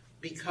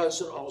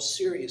 because in all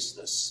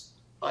seriousness,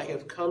 I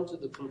have come to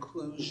the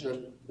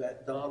conclusion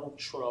that Donald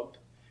Trump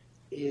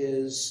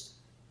is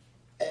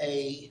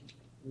a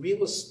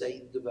real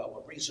estate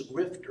developer. He's a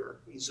grifter.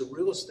 He's a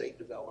real estate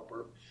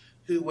developer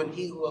who, when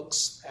he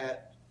looks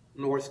at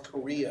North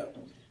Korea,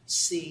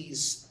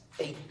 sees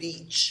a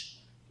beach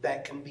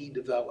that can be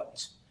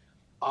developed.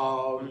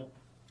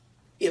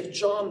 If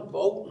John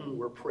Bolton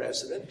were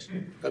president,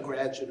 a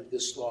graduate of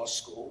this law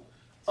school,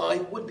 I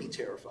would be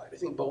terrified. I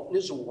think Bolton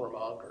is a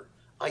warmonger.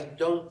 I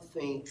don't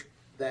think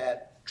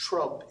that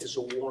Trump is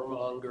a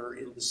warmonger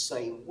in the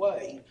same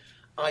way.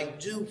 I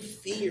do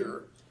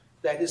fear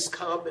that his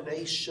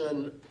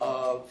combination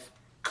of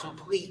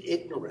complete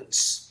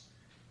ignorance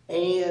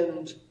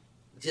and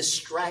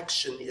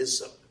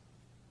distractionism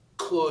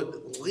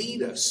could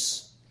lead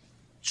us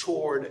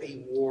toward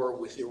a war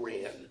with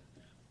Iran.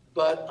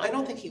 But I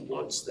don't think he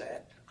wants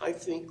that. I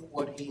think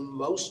what he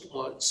most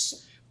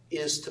wants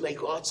is to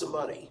make lots of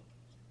money.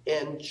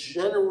 And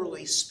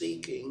generally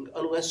speaking,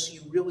 unless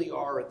you really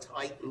are a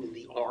titan in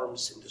the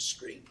arms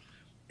industry,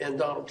 and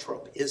Donald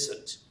Trump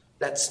isn't,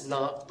 that's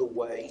not the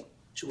way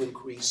to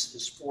increase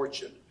his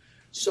fortune.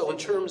 So in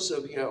terms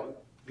of,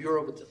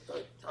 Bureau of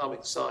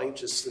Atomic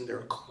Scientists and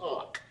their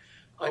clock,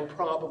 I'm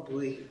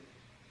probably,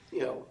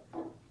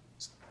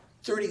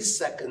 30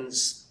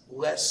 seconds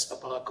less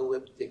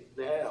apocalyptic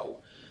now.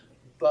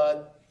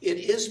 But it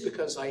is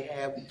because I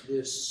have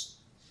this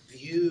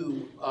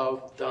view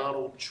of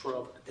Donald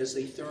Trump as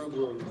a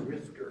thoroughgoing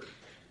grifter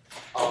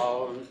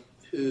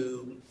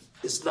who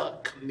is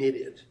not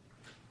committed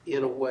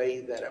in a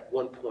way that at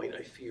one point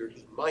I feared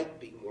he might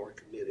be more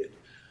committed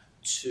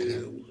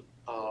to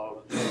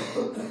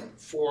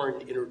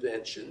foreign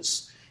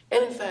interventions.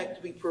 And in fact,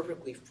 to be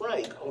perfectly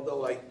frank,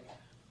 although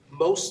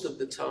most of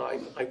the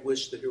time I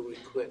wish that Hillary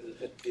Clinton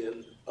had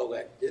been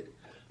elected,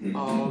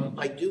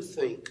 I do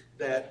think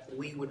that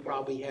we would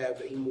probably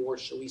have a more,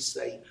 shall we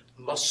say,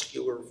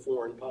 muscular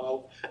foreign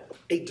policy,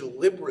 a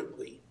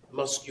deliberately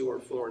muscular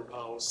foreign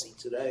policy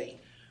today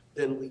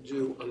than we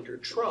do under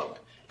Trump.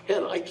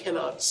 And I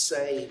cannot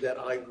say that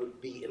I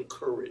would be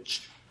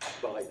encouraged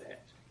by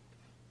that.